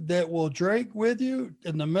woman that will drink with you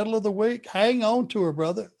in the middle of the week, hang on to her,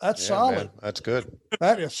 brother. That's solid. Man, that's good.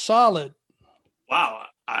 That is solid. Wow.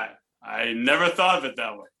 I never thought of it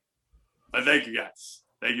that way. But thank you, guys.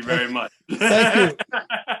 Thank you very much. Thank you.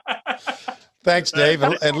 Thanks, Dave.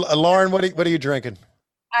 And Lauren, what are you drinking?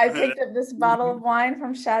 I picked up this bottle of wine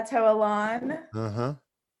from Chateau Elan. Uh-huh.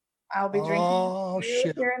 I'll be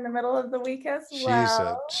drinking here in the middle of the week as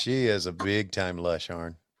well. She is a big time lush,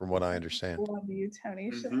 Arn, from what I understand. Love you, Tony.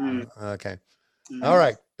 Okay. All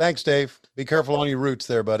right. Thanks, Dave. Be careful on your roots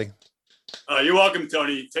there, buddy. You're welcome,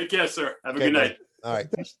 Tony. Take care, sir. Have a good night. All right.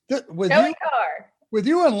 With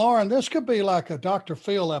you and Lauren, this could be like a Dr.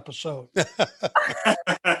 Phil episode.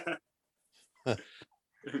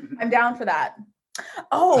 I'm down for that.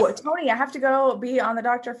 Oh, Tony, I have to go be on the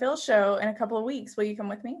Dr. Phil show in a couple of weeks. Will you come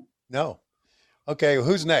with me? No. Okay,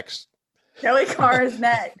 who's next? Joey Carr is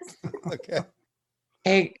next. Okay.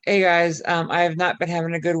 Hey guys. I have not been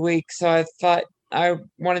having a good week, so I thought I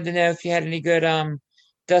wanted to know if you had any good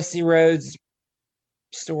Dusty Rhodes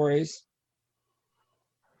stories.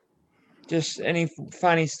 Just any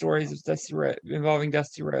funny stories of involving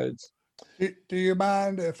Dusty Rhodes. Do you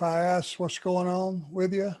mind if I ask what's going on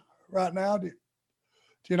with you right now? Do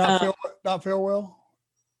you not feel well?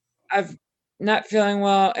 I've not feeling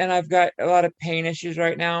well, and I've got a lot of pain issues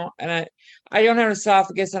right now. And I don't have an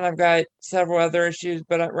esophagus, and I've got several other issues.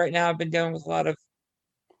 But right now, I've been dealing with a lot of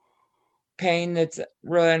pain that's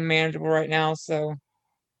really unmanageable right now. So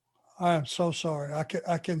I am so sorry.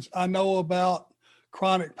 I know about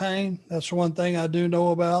chronic pain. That's one thing I do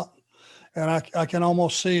know about. And I can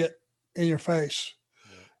almost see it in your face.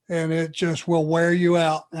 And it just will wear you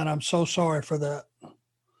out. And I'm so sorry for that.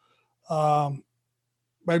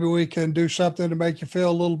 Maybe we can do something to make you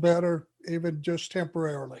feel a little better, even just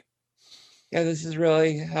temporarily. Yeah, this has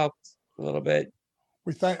really helped a little bit.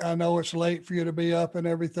 I know it's late for you to be up and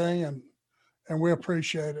everything, and we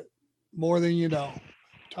appreciate it more than you know.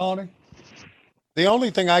 Tony? The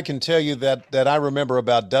only thing I can tell you that I remember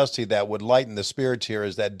about Dusty that would lighten the spirits here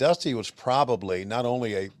is that Dusty was probably not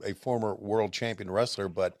only a former world champion wrestler,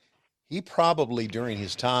 but he probably during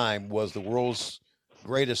his time was the world's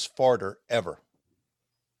greatest farter ever.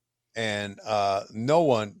 And no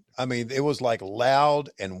one, I mean, it was like loud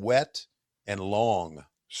and wet and long.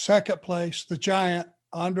 Second place, the Giant,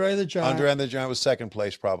 Andre the Giant. Andre the Giant was second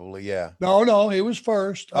place, probably. Yeah. No, he was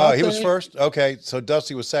first. Oh, he was first. Okay, so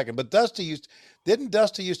Dusty was second, but didn't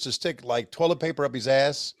Dusty used to stick like toilet paper up his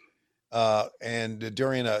ass, and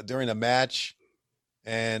during a match,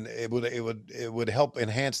 and it would help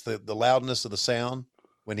enhance the loudness of the sound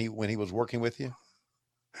when he was working with you.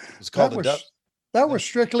 It's called That was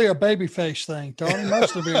strictly a babyface thing, Tony.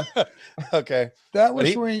 Must have been. Okay. That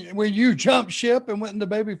was when you jumped ship and went in the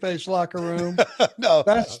babyface locker room. No,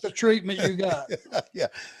 that's the treatment you got. Yeah,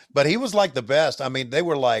 but he was like the best. I mean, they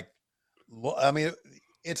were like,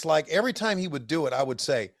 it's like every time he would do it, I would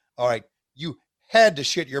say, "All right, you had to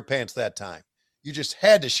shit your pants that time. You just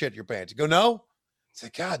had to shit your pants." You go, "No." It's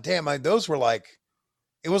like, God damn, those were like,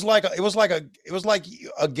 it was like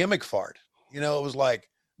a gimmick fart. You know, it was like.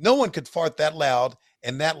 No one could fart that loud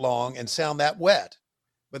and that long and sound that wet,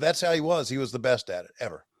 but that's how he was. He was the best at it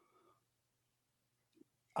ever.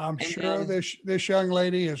 I'm sure this young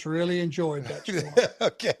lady has really enjoyed that.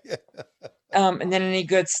 Okay. And then any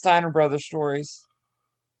good Steiner Brothers stories?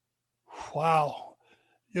 Wow.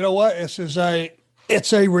 You know what?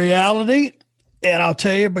 It's a reality, and I'll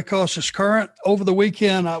tell you because it's current. Over the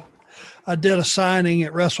weekend, I did a signing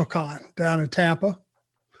at WrestleCon down in Tampa,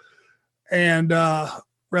 and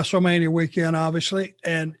WrestleMania weekend, obviously.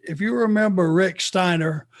 And if you remember Rick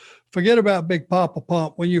Steiner, forget about Big Papa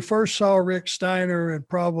Pump. When you first saw Rick Steiner, and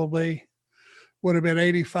probably would have been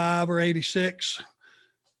 85 or 86,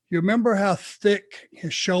 you remember how thick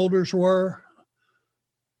his shoulders were?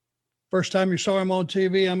 First time you saw him on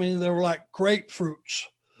TV, I mean, they were like grapefruits.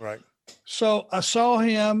 Right. So I saw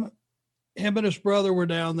him and his brother were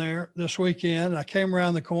down there this weekend. I came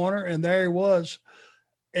around the corner and there he was.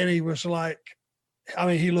 And he was like, I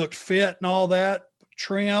mean, he looked fit and all that,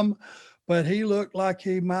 trim, but he looked like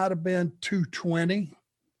he might have been 220.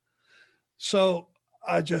 So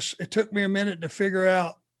it took me a minute to figure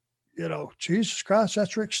out, Jesus Christ,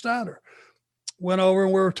 that's Rick Steiner. Went over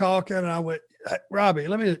and we were talking and I went, hey, Robbie,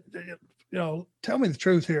 let me, tell me the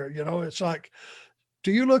truth here. It's like,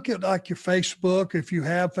 do you look at like your Facebook, if you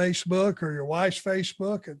have Facebook, or your wife's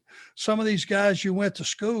Facebook, and some of these guys you went to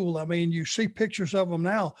school, I mean, you see pictures of them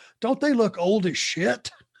now. Don't they look old as shit?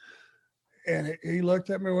 And he looked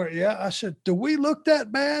at me and went, yeah. I said, do we look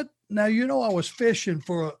that bad? Now, I was fishing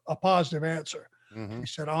for a positive answer. Mm-hmm. He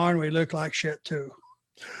said, Arn, we look like shit too.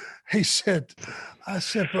 I said,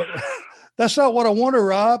 but that's not what I wanted,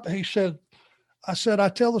 Rob. I said, I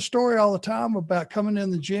tell the story all the time about coming in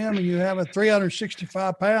the gym and you having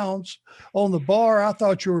 365 pounds on the bar. I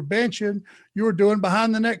thought you were benching. You were doing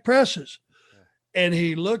behind the neck presses. And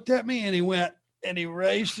he looked at me and he went, and he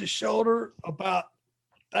raised his shoulder about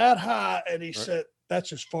that high. And he said,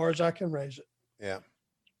 that's as far as I can raise it. Yeah.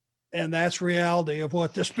 And that's reality of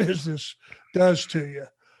what this business does to you.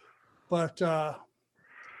 But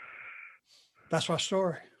that's my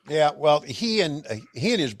story. Yeah, well, he and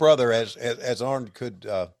his brother, as Arn could,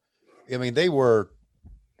 they were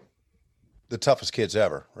the toughest kids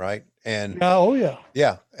ever, right? And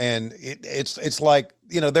yeah, and it's like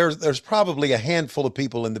there's probably a handful of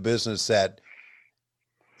people in the business that,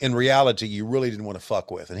 in reality, you really didn't want to fuck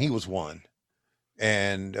with, and he was one,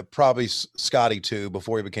 and probably Scotty too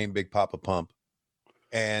before he became Big Papa Pump,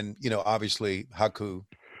 and obviously Haku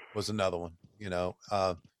was another one,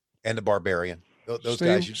 and the Barbarian. Those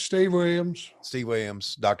guys, Steve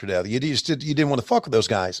Williams, Dr. Death. You didn't want to fuck with those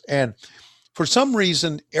guys. And for some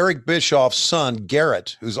reason, Eric Bischoff's son,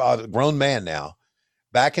 Garrett, who's a grown man now,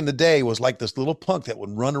 back in the day was like this little punk that would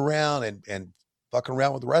run around and fucking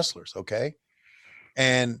around with wrestlers. Okay.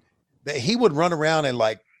 And he would run around and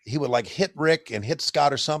he would hit Rick and hit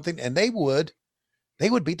Scott or something. And they would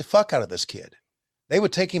beat the fuck out of this kid. They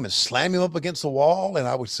would take him and slam him up against the wall. And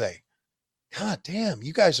I would say, God damn,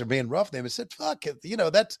 you guys are being rough. They said, fuck it. He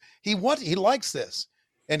likes this.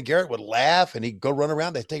 And Garrett would laugh and he'd go run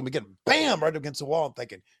around. They'd take him again, bam, right against the wall. I'm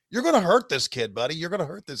thinking, you're going to hurt this kid, buddy. You're going to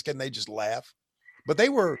hurt this kid. And they just laugh. But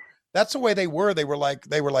that's the way they were. They were like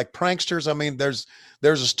pranksters. I mean, there's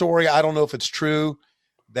a story. I don't know if it's true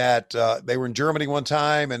that they were in Germany one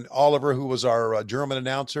time and Oliver, who was our German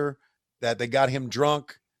announcer, that they got him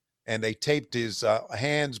drunk and they taped his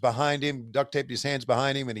hands behind him, duct taped his hands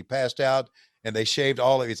behind him, and he passed out, and they shaved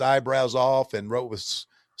all of his eyebrows off and wrote with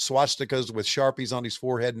swastikas with Sharpies on his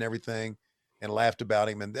forehead and everything and laughed about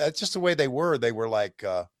him. And that's just the way they were. They were like,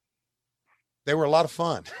 they were a lot of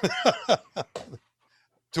fun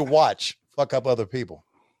to watch fuck up other people.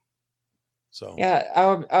 So,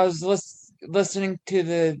 yeah, I was listening to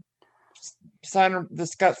the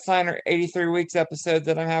Scott Steiner 83 Weeks episode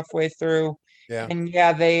that I'm halfway through. Yeah. And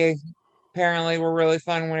yeah, they apparently were really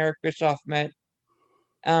fun when Eric Bischoff met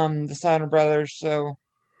the Steiner brothers. So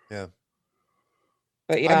yeah.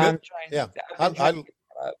 But yeah,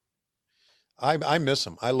 I miss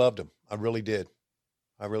him. I loved him. I really did.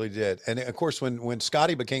 And of course, when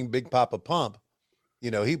Scotty became Big Papa Pump,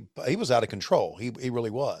 you know, he was out of control. He really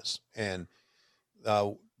was. And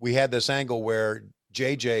we had this angle where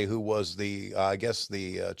JJ, who was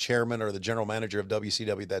the chairman or the general manager of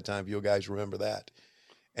WCW at that time, if you guys remember that,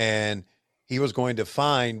 and he was going to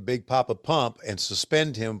fine Big Papa Pump and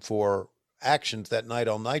suspend him for actions that night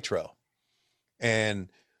on Nitro. And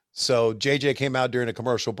so JJ came out during a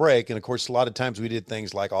commercial break. And of course, a lot of times we did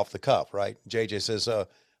things like off the cuff, right? JJ says, I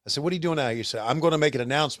said, what are you doing now? He said, I'm going to make an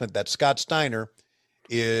announcement that Scott Steiner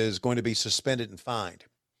is going to be suspended and fined.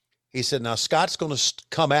 He said, now Scott's going to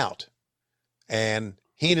come out. And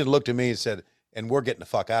Heenan looked at me and said, and we're getting the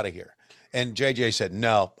fuck out of here. And JJ said,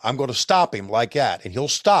 no, I'm going to stop him like that. And he'll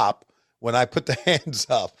stop when I put the hands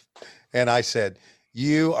up. And I said,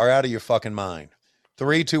 you are out of your fucking mind.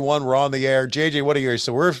 3, 2, 1, we're on the air. JJ, what are you?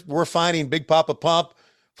 So we're fining Big Papa Pump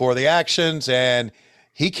for the actions. And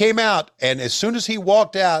he came out. And as soon as he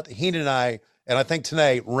walked out, Heenan and I think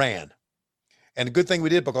Tenay ran. And a good thing we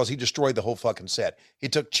did, because he destroyed the whole fucking set. He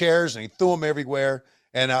took chairs and he threw them everywhere.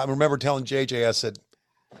 And I remember telling JJ, I said,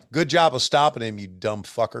 good job of stopping him, you dumb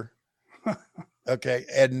fucker. Okay.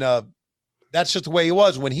 And that's just the way he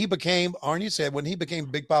was. When he became, Arn, you said, when he became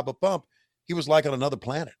Big Papa Pump, he was like on another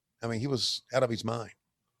planet. I mean, he was out of his mind.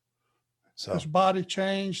 So his body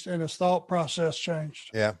changed and his thought process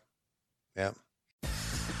changed. Yeah. Yeah.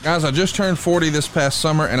 Guys, I just turned 40 this past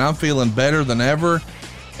summer and I'm feeling better than ever.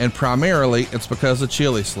 And primarily it's because of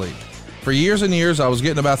Chili Sleep. For years and years, I was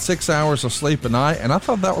getting about 6 hours of sleep a night, and I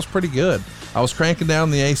thought that was pretty good. I was cranking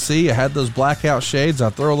down the AC. I had those blackout shades.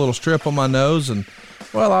 I'd throw a little strip on my nose, and,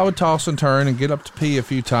 well, I would toss and turn and get up to pee a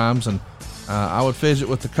few times, and I would fidget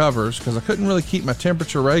with the covers because I couldn't really keep my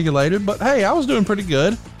temperature regulated, but hey, I was doing pretty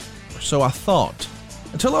good. So I thought,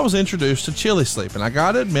 until I was introduced to Chili Sleep, and I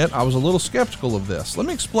gotta admit, I was a little skeptical of this. Let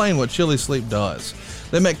me explain what Chili Sleep does.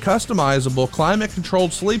 They make customizable,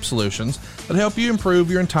 climate-controlled sleep solutions that help you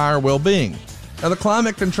improve your entire well-being. Now, the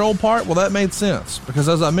climate control part, well, that made sense, because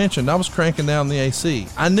as I mentioned, I was cranking down the AC.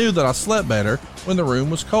 I knew that I slept better when the room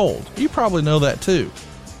was cold. You probably know that too.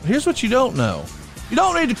 But here's what you don't know. You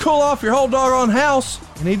don't need to cool off your whole doggone house.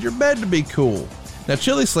 You need your bed to be cool. Now,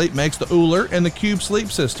 Chili Sleep makes the Ooler and the Cube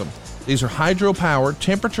sleep system. These are hydro-powered,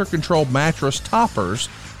 temperature-controlled mattress toppers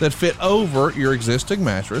that fit over your existing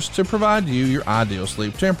mattress to provide you your ideal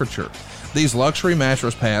sleep temperature. These luxury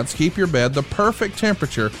mattress pads keep your bed the perfect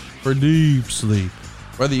temperature for deep sleep,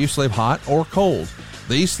 whether you sleep hot or cold.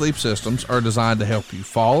 These sleep systems are designed to help you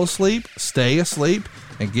fall asleep, stay asleep,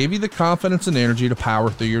 and give you the confidence and energy to power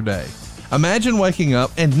through your day. Imagine waking up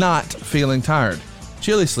and not feeling tired.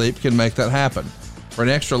 Chili Sleep can make that happen. For an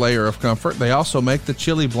extra layer of comfort, they also make the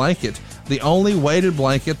Chili Blanket, the only weighted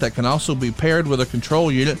blanket that can also be paired with a control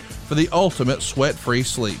unit for the ultimate sweat-free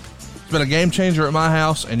sleep. It's been a game changer at my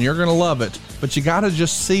house, and you're going to love it, but you got to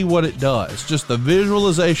just see what it does. Just the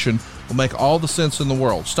visualization will make all the sense in the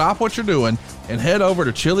world. Stop what you're doing and head over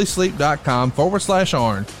to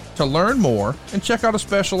chilisleep.com/Arn to learn more and check out a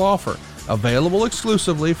special offer available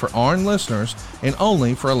exclusively for Arn listeners and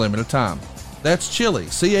only for a limited time. That's Chili,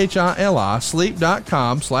 CHILI,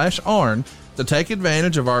 sleep.com/Arn to take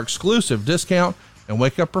advantage of our exclusive discount and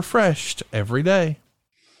wake up refreshed every day.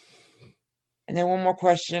 And then one more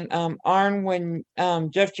question. Arn, when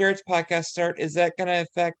Jeff Jarrett's podcast start, is that going to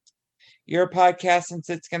affect your podcast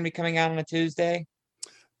since it's going to be coming out on a Tuesday?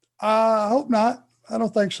 I hope not. I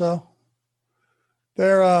don't think so.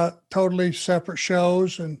 They're totally separate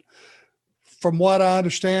shows. And from what I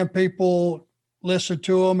understand, people listen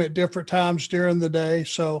to them at different times during the day.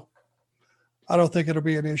 So I don't think it'll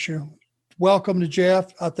be an issue. Welcome to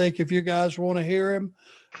Jeff. I think if you guys want to hear him,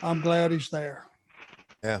 I'm glad he's there.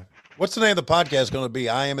 Yeah. What's the name of the podcast going to be?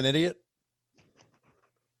 I Am an Idiot?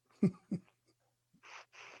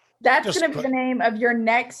 That's going to be the name of your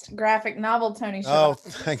next graphic novel, Tony. Oh,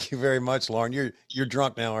 thank you very much, Lauren. You're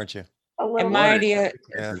drunk now, aren't you? And my idea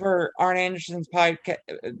for Arn Anderson's podcast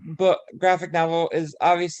book graphic novel is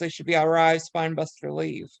obviously should be Arise, Spinebuster,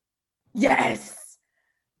 Leave. Yes.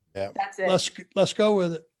 Yeah. That's it. Let's go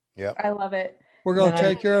with it. Yeah. I love it. We're going to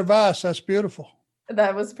take your advice. That's beautiful.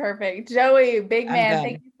 That was perfect. Joey, big I'm man, done.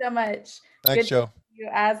 thank you so much. Thanks, Good Joe. to see you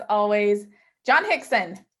as always. John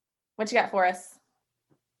Hickson, what you got for us?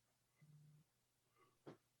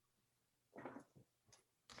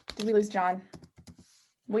 Did we lose John?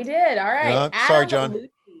 We did. All right. No, sorry, Adam John. Lucci.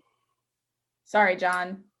 Sorry,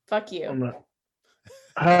 John. Fuck you.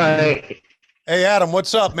 Hi. Hey, Adam,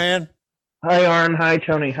 what's up, man? Hi, Arn. Hi,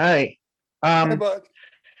 Tony. Hi. Hey, bud.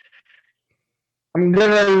 I'm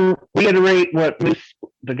gonna reiterate what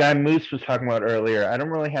the guy Moose was talking about earlier. I don't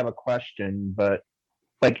really have a question, but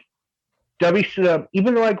like WCW,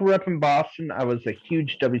 even though I grew up in Boston, I was a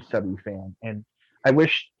huge WCW fan, and I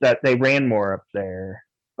wish that they ran more up there.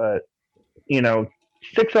 But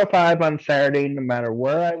 6:05 on Saturday, no matter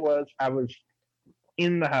where I was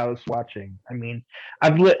in the house watching. I mean, I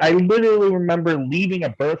literally remember leaving a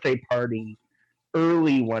birthday party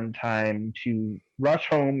early one time to rush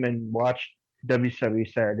home and watch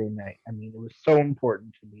WCW Saturday night. I mean, it was so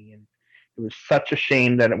important to me, and it was such a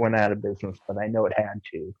shame that it went out of business, but I know it had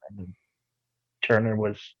to. I mean, Turner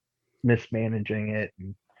was mismanaging it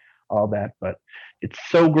and all that, but it's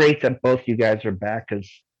so great that both you guys are back, because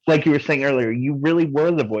like you were saying earlier, you really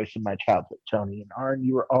were the voice of my childhood, Tony, and Arn,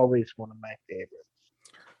 you were always one of my favorites.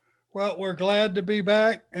 Well, we're glad to be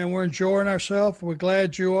back, and we're enjoying ourselves. We're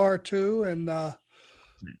glad you are too, and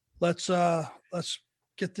let's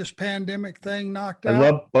get this pandemic thing knocked out. I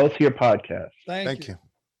love both your podcasts. Thank you.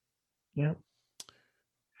 Yeah.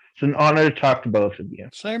 It's an honor to talk to both of you.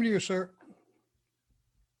 Same to you, sir.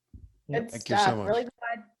 Good Thank you stuff. so much.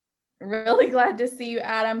 Really glad to see you,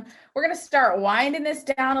 Adam. We're going to start winding this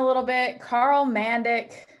down a little bit. Carl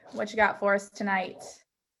Mandick, what you got for us tonight?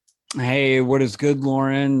 Hey, what is good,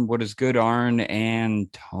 Lauren? What is good, Arn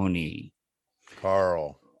and Tony?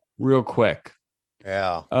 Carl. Real quick.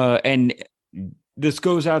 Yeah. And this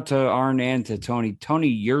goes out to Arn and to Tony. Tony,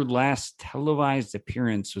 your last televised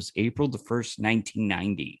appearance was April the 1st,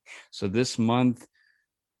 1990. So this month,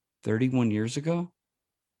 31 years ago.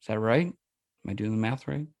 Is that right? Am I doing the math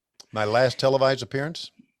right? My last televised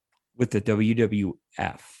appearance? With the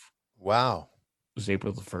WWF. Wow. It was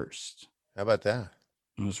April the 1st. How about that?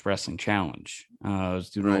 It was Wrestling Challenge. I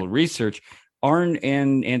was doing a little research. Arn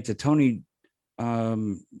and to Tony,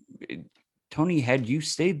 Tony, had you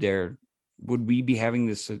stayed there, would we be having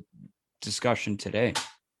this discussion today?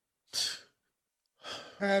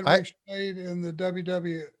 Had we stayed in the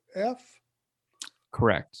WWF?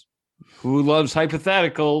 Correct. Who loves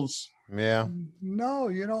hypotheticals? Yeah. No,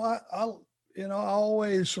 I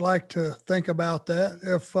always like to think about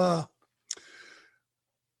that.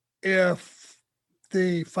 If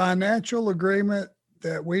the financial agreement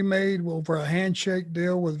that we made over a handshake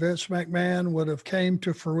deal with Vince McMahon would have came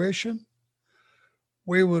to fruition,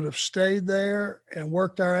 we would have stayed there and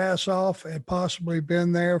worked our ass off and possibly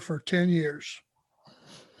been there for 10 years.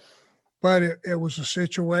 But it was a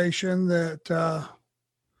situation that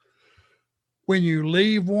when you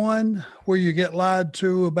leave one where you get lied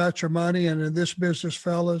to about your money, and in this business,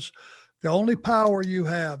 fellas, the only power you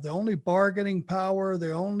have, the only bargaining power,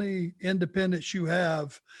 the only independence you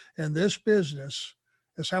have in this business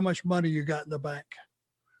is how much money you got in the bank,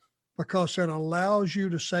 because it allows you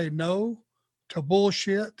to say no to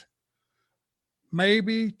bullshit,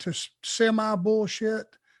 maybe to semi bullshit,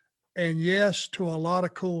 and yes to a lot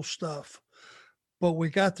of cool stuff. But we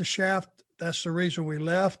got the shaft. That's the reason we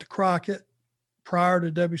left Crockett prior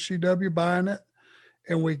to WCW buying it.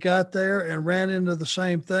 And we got there and ran into the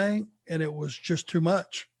same thing, and it was just too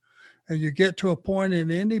much. And you get to a point in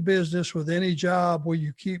any business with any job where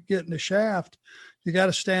you keep getting the shaft, you got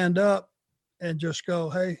to stand up and just go,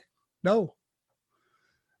 hey, no.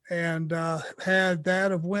 And had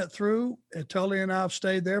that have went through, and Tully and I have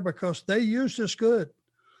stayed there because they used us good.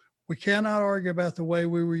 We cannot argue about the way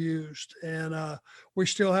we were used, and we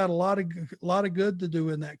still had a lot of good to do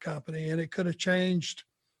in that company, and it could have changed,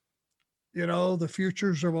 the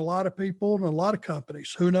futures of a lot of people and a lot of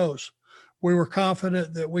companies. Who knows? We were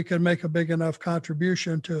confident that we could make a big enough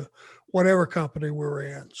contribution to whatever company we were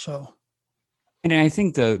in. So. And I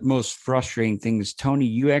think the most frustrating thing is, Tony,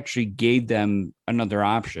 you actually gave them another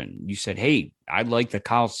option. You said, hey, I'd like the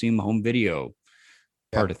Coliseum home video.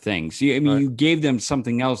 part of things. I mean, you gave them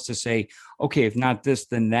something else to say, okay, if not this,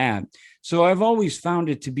 then that. So I've always found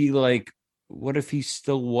it to be like, what if he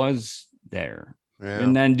still was there? Yeah.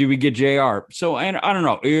 And then do we get JR? So, and I don't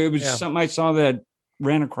know. It was something I saw that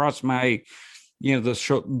ran across my,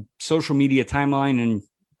 the social media timeline, and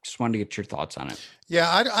just wanted to get your thoughts on it.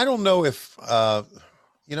 Yeah. I don't know if,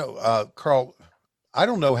 Carl, I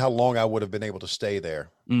don't know how long I would have been able to stay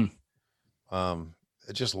there.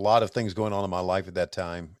 Just a lot of things going on in my life at that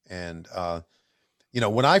time. And,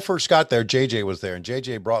 when I first got there, JJ was there, and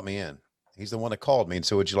JJ brought me in. He's the one that called me and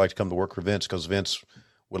said, would you like to come to work for Vince? Because Vince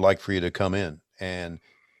would like for you to come in. And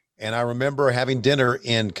I remember having dinner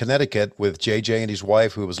in Connecticut with JJ and his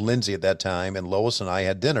wife, who was Lindsay at that time, and Lois and I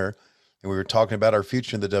had dinner, and we were talking about our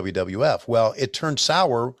future in the WWF. Well, it turned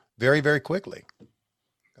sour very, very quickly.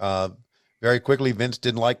 Very quickly, Vince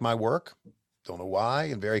didn't like my work. Don't know why.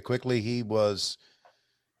 And very quickly, he was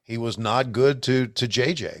not good to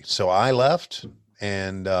JJ. So I left,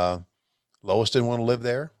 and Lois didn't want to live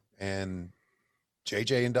there. And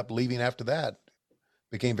JJ ended up leaving after that,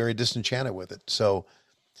 became very disenchanted with it. So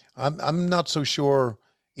I'm not so sure,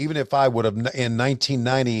 even if I would have in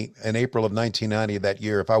 1990, in April of 1990, that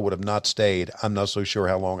year, if I would have not stayed, I'm not so sure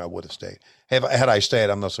how long I would have stayed. Had I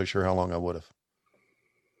stayed, I'm not so sure how long I would have.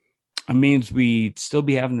 It means we'd still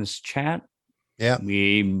be having this chat. Yeah.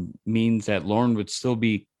 Means that Lauren would still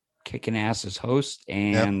be kicking ass as host.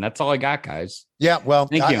 And that's all I got, guys. Yeah. Well,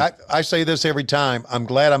 Thank you. I say this every time. I'm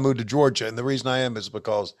glad I moved to Georgia. And the reason I am is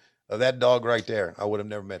because of that dog right there. I would have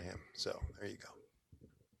never met him. So there you go.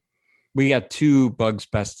 We got 2 Bugs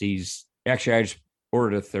besties. Actually, I just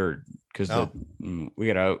ordered a third because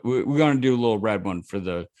we're going to do a little red one for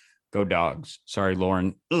the Go Dogs. Sorry,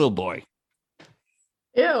 Lauren, little boy.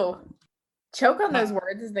 Ew. Choke on those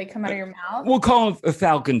words as they come out of your mouth. We'll call him a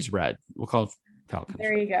Falcons red. We'll call it Falcons.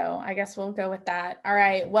 There you go. I guess we'll go with that. All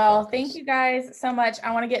right. Well, thank you guys so much.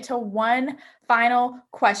 I want to get to one final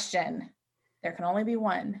question. There can only be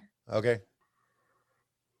one. Okay.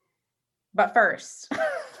 But first,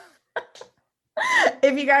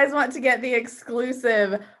 if you guys want to get the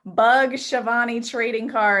exclusive Bug Shivani trading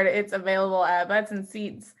card, it's available at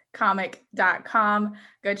buttsandseatscomic.com.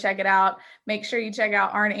 Go check it out. Make sure you check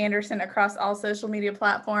out Arn Anderson across all social media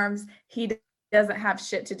platforms. He doesn't have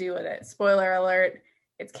shit to do with it. Spoiler alert,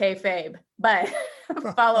 it's kayfabe. But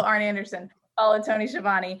follow Arn Anderson, follow Tony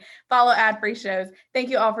Schiavone, follow Ad Free Shows. Thank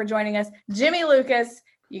you all for joining us. Jimmy Lucas,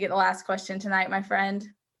 you get the last question tonight, my friend.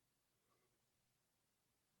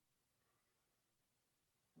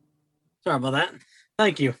 Sorry about that.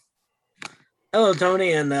 Thank you. Hello,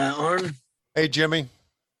 Tony and Arn. Hey, Jimmy.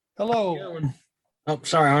 Hello. Oh,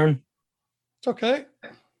 sorry, Arn. It's okay.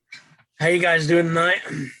 How you guys doing tonight?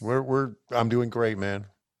 I'm doing great, man.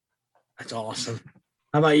 That's awesome.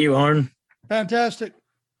 How about you, Arn? Fantastic.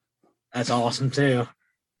 That's awesome too.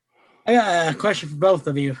 I got a question for both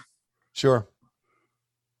of you. Sure.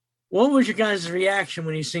 What was your guys' reaction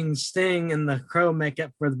when you seen Sting in the Crow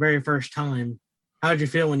makeup for the very first time? How'd you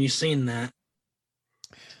feel when you seen that?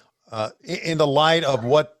 In the light of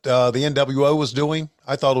what the NWO was doing,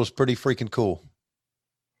 I thought it was pretty freaking cool.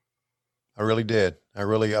 I really did. I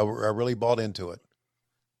really bought into it.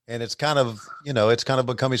 And it's kind of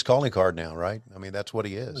become his calling card now, right? I mean, that's what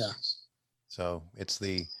he is. Yeah. So it's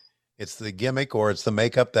the gimmick, or it's the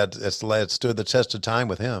makeup that stood the test of time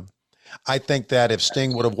with him. I think that if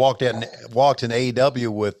Sting would have walked in AEW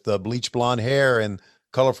with bleach blonde hair and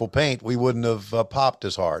colorful paint, we wouldn't have popped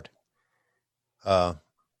as hard.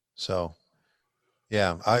 So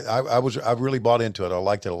yeah, I really bought into it. I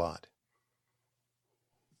liked it a lot.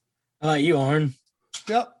 You, Arn?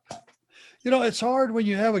 Yep. It's hard when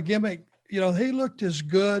you have a gimmick. He looked as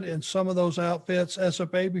good in some of those outfits as a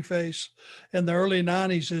babyface in the early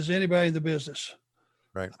 90s as anybody in the business.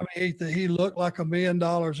 Right. I mean, he looked like $1 million.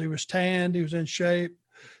 He was tanned. He was in shape,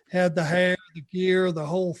 had the hair, the gear, the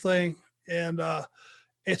whole thing. And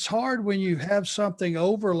it's hard when you have something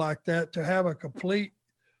over like that to have a complete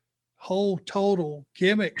whole total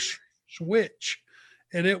gimmick switch.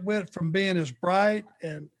 And it went from being as bright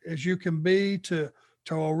and as you can be to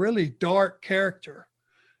a really dark character.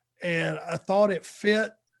 And I thought it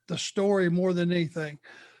fit the story more than anything.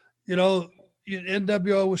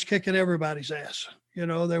 NWO was kicking everybody's ass. They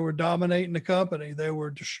were dominating the company. They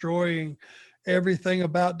were destroying everything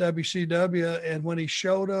about WCW. And when he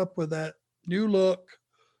showed up with that new look,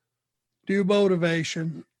 new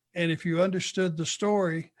motivation, and if you understood the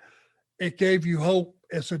story, it gave you hope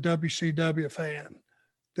as a WCW fan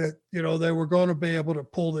that, they were going to be able to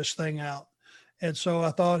pull this thing out. And so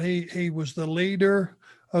I thought he was the leader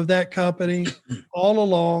of that company all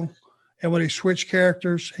along. And when he switched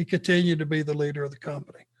characters, he continued to be the leader of the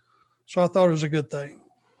company. So I thought it was a good thing.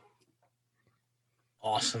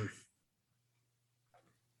 Awesome.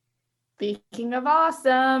 Speaking of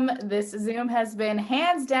awesome, this Zoom has been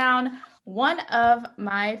hands down one of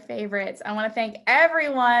my favorites. I want to thank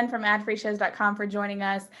everyone from adfreeshows.com for joining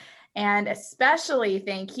us. And especially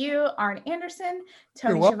thank you, Arn Anderson,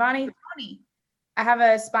 Tony Schiavone. Tony, I have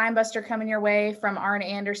a spine buster coming your way from Arn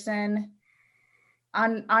Anderson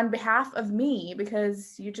on behalf of me,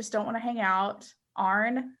 because you just don't want to hang out.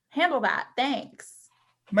 Arn, handle that. Thanks.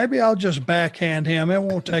 Maybe I'll just backhand him. It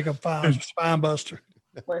won't take a spine buster.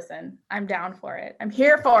 Listen, I'm down for it. I'm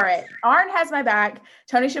here for it. Arn has my back.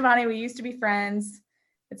 Tony Schiavone, we used to be friends.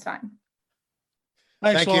 It's fine.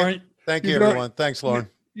 Thanks, Lauren. You. Thank you, everyone. Thanks, Lauren.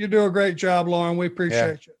 You do a great job, Lauren. We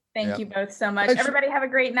appreciate you. Thank you both so much. Everybody have a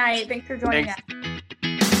great night. Thanks for joining us.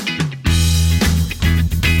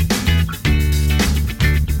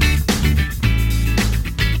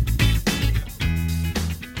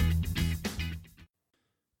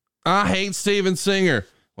 I hate Steven Singer.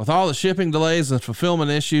 With all the shipping delays and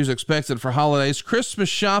fulfillment issues expected for holidays, Christmas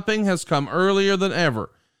shopping has come earlier than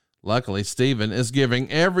ever. Luckily, Steven is giving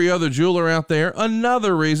every other jeweler out there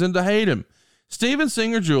another reason to hate him. Steven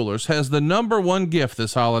Singer Jewelers has the #1 gift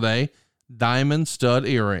this holiday: diamond stud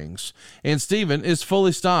earrings. And Steven is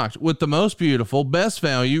fully stocked with the most beautiful, best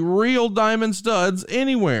value, real diamond studs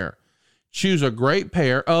anywhere. Choose a great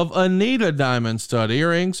pair of Anita diamond stud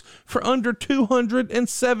earrings for under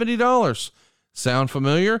 $270. Sound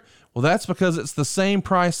familiar? Well, that's because it's the same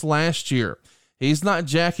price last year. He's not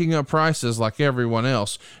jacking up prices like everyone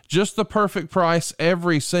else. Just the perfect price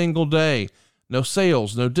every single day. No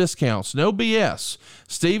sales, no discounts, no BS.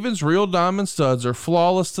 Steven's real diamond studs are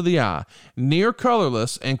flawless to the eye, near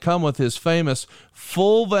colorless, and come with his famous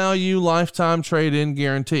full value lifetime trade-in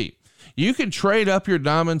guarantee. You can trade up your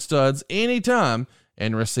diamond studs anytime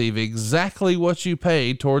and receive exactly what you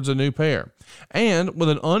paid towards a new pair. And with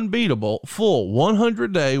an unbeatable full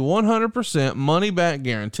 100-day, 100% money-back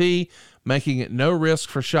guarantee, making it no risk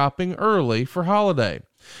for shopping early for holiday.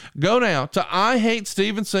 Go now to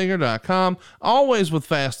IHateStevenSinger.com, always with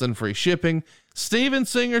fast and free shipping. Steven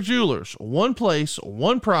Singer Jewelers, one place,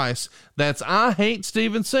 one price. That's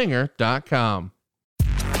IHateStevenSinger.com.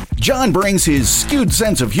 John brings his skewed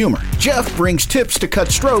sense of humor. Jeff brings tips to cut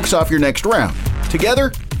strokes off your next round.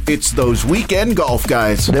 Together, it's those weekend golf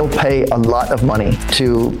guys. They'll pay a lot of money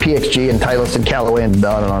to PXG and Titleist and Callaway and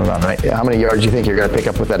on and on and on, right? How many yards do you think you're going to pick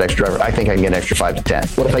up with that extra driver? I think I can get an extra 5 to 10.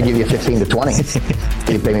 What if I give you 15 to 20?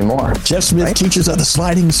 You pay me more. Jeff Smith teaches on a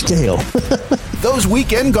sliding scale. Those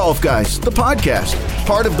Weekend Golf Guys, the podcast,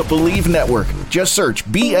 part of the Believe Network. Just search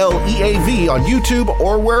BLEAV on YouTube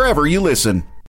or wherever you listen.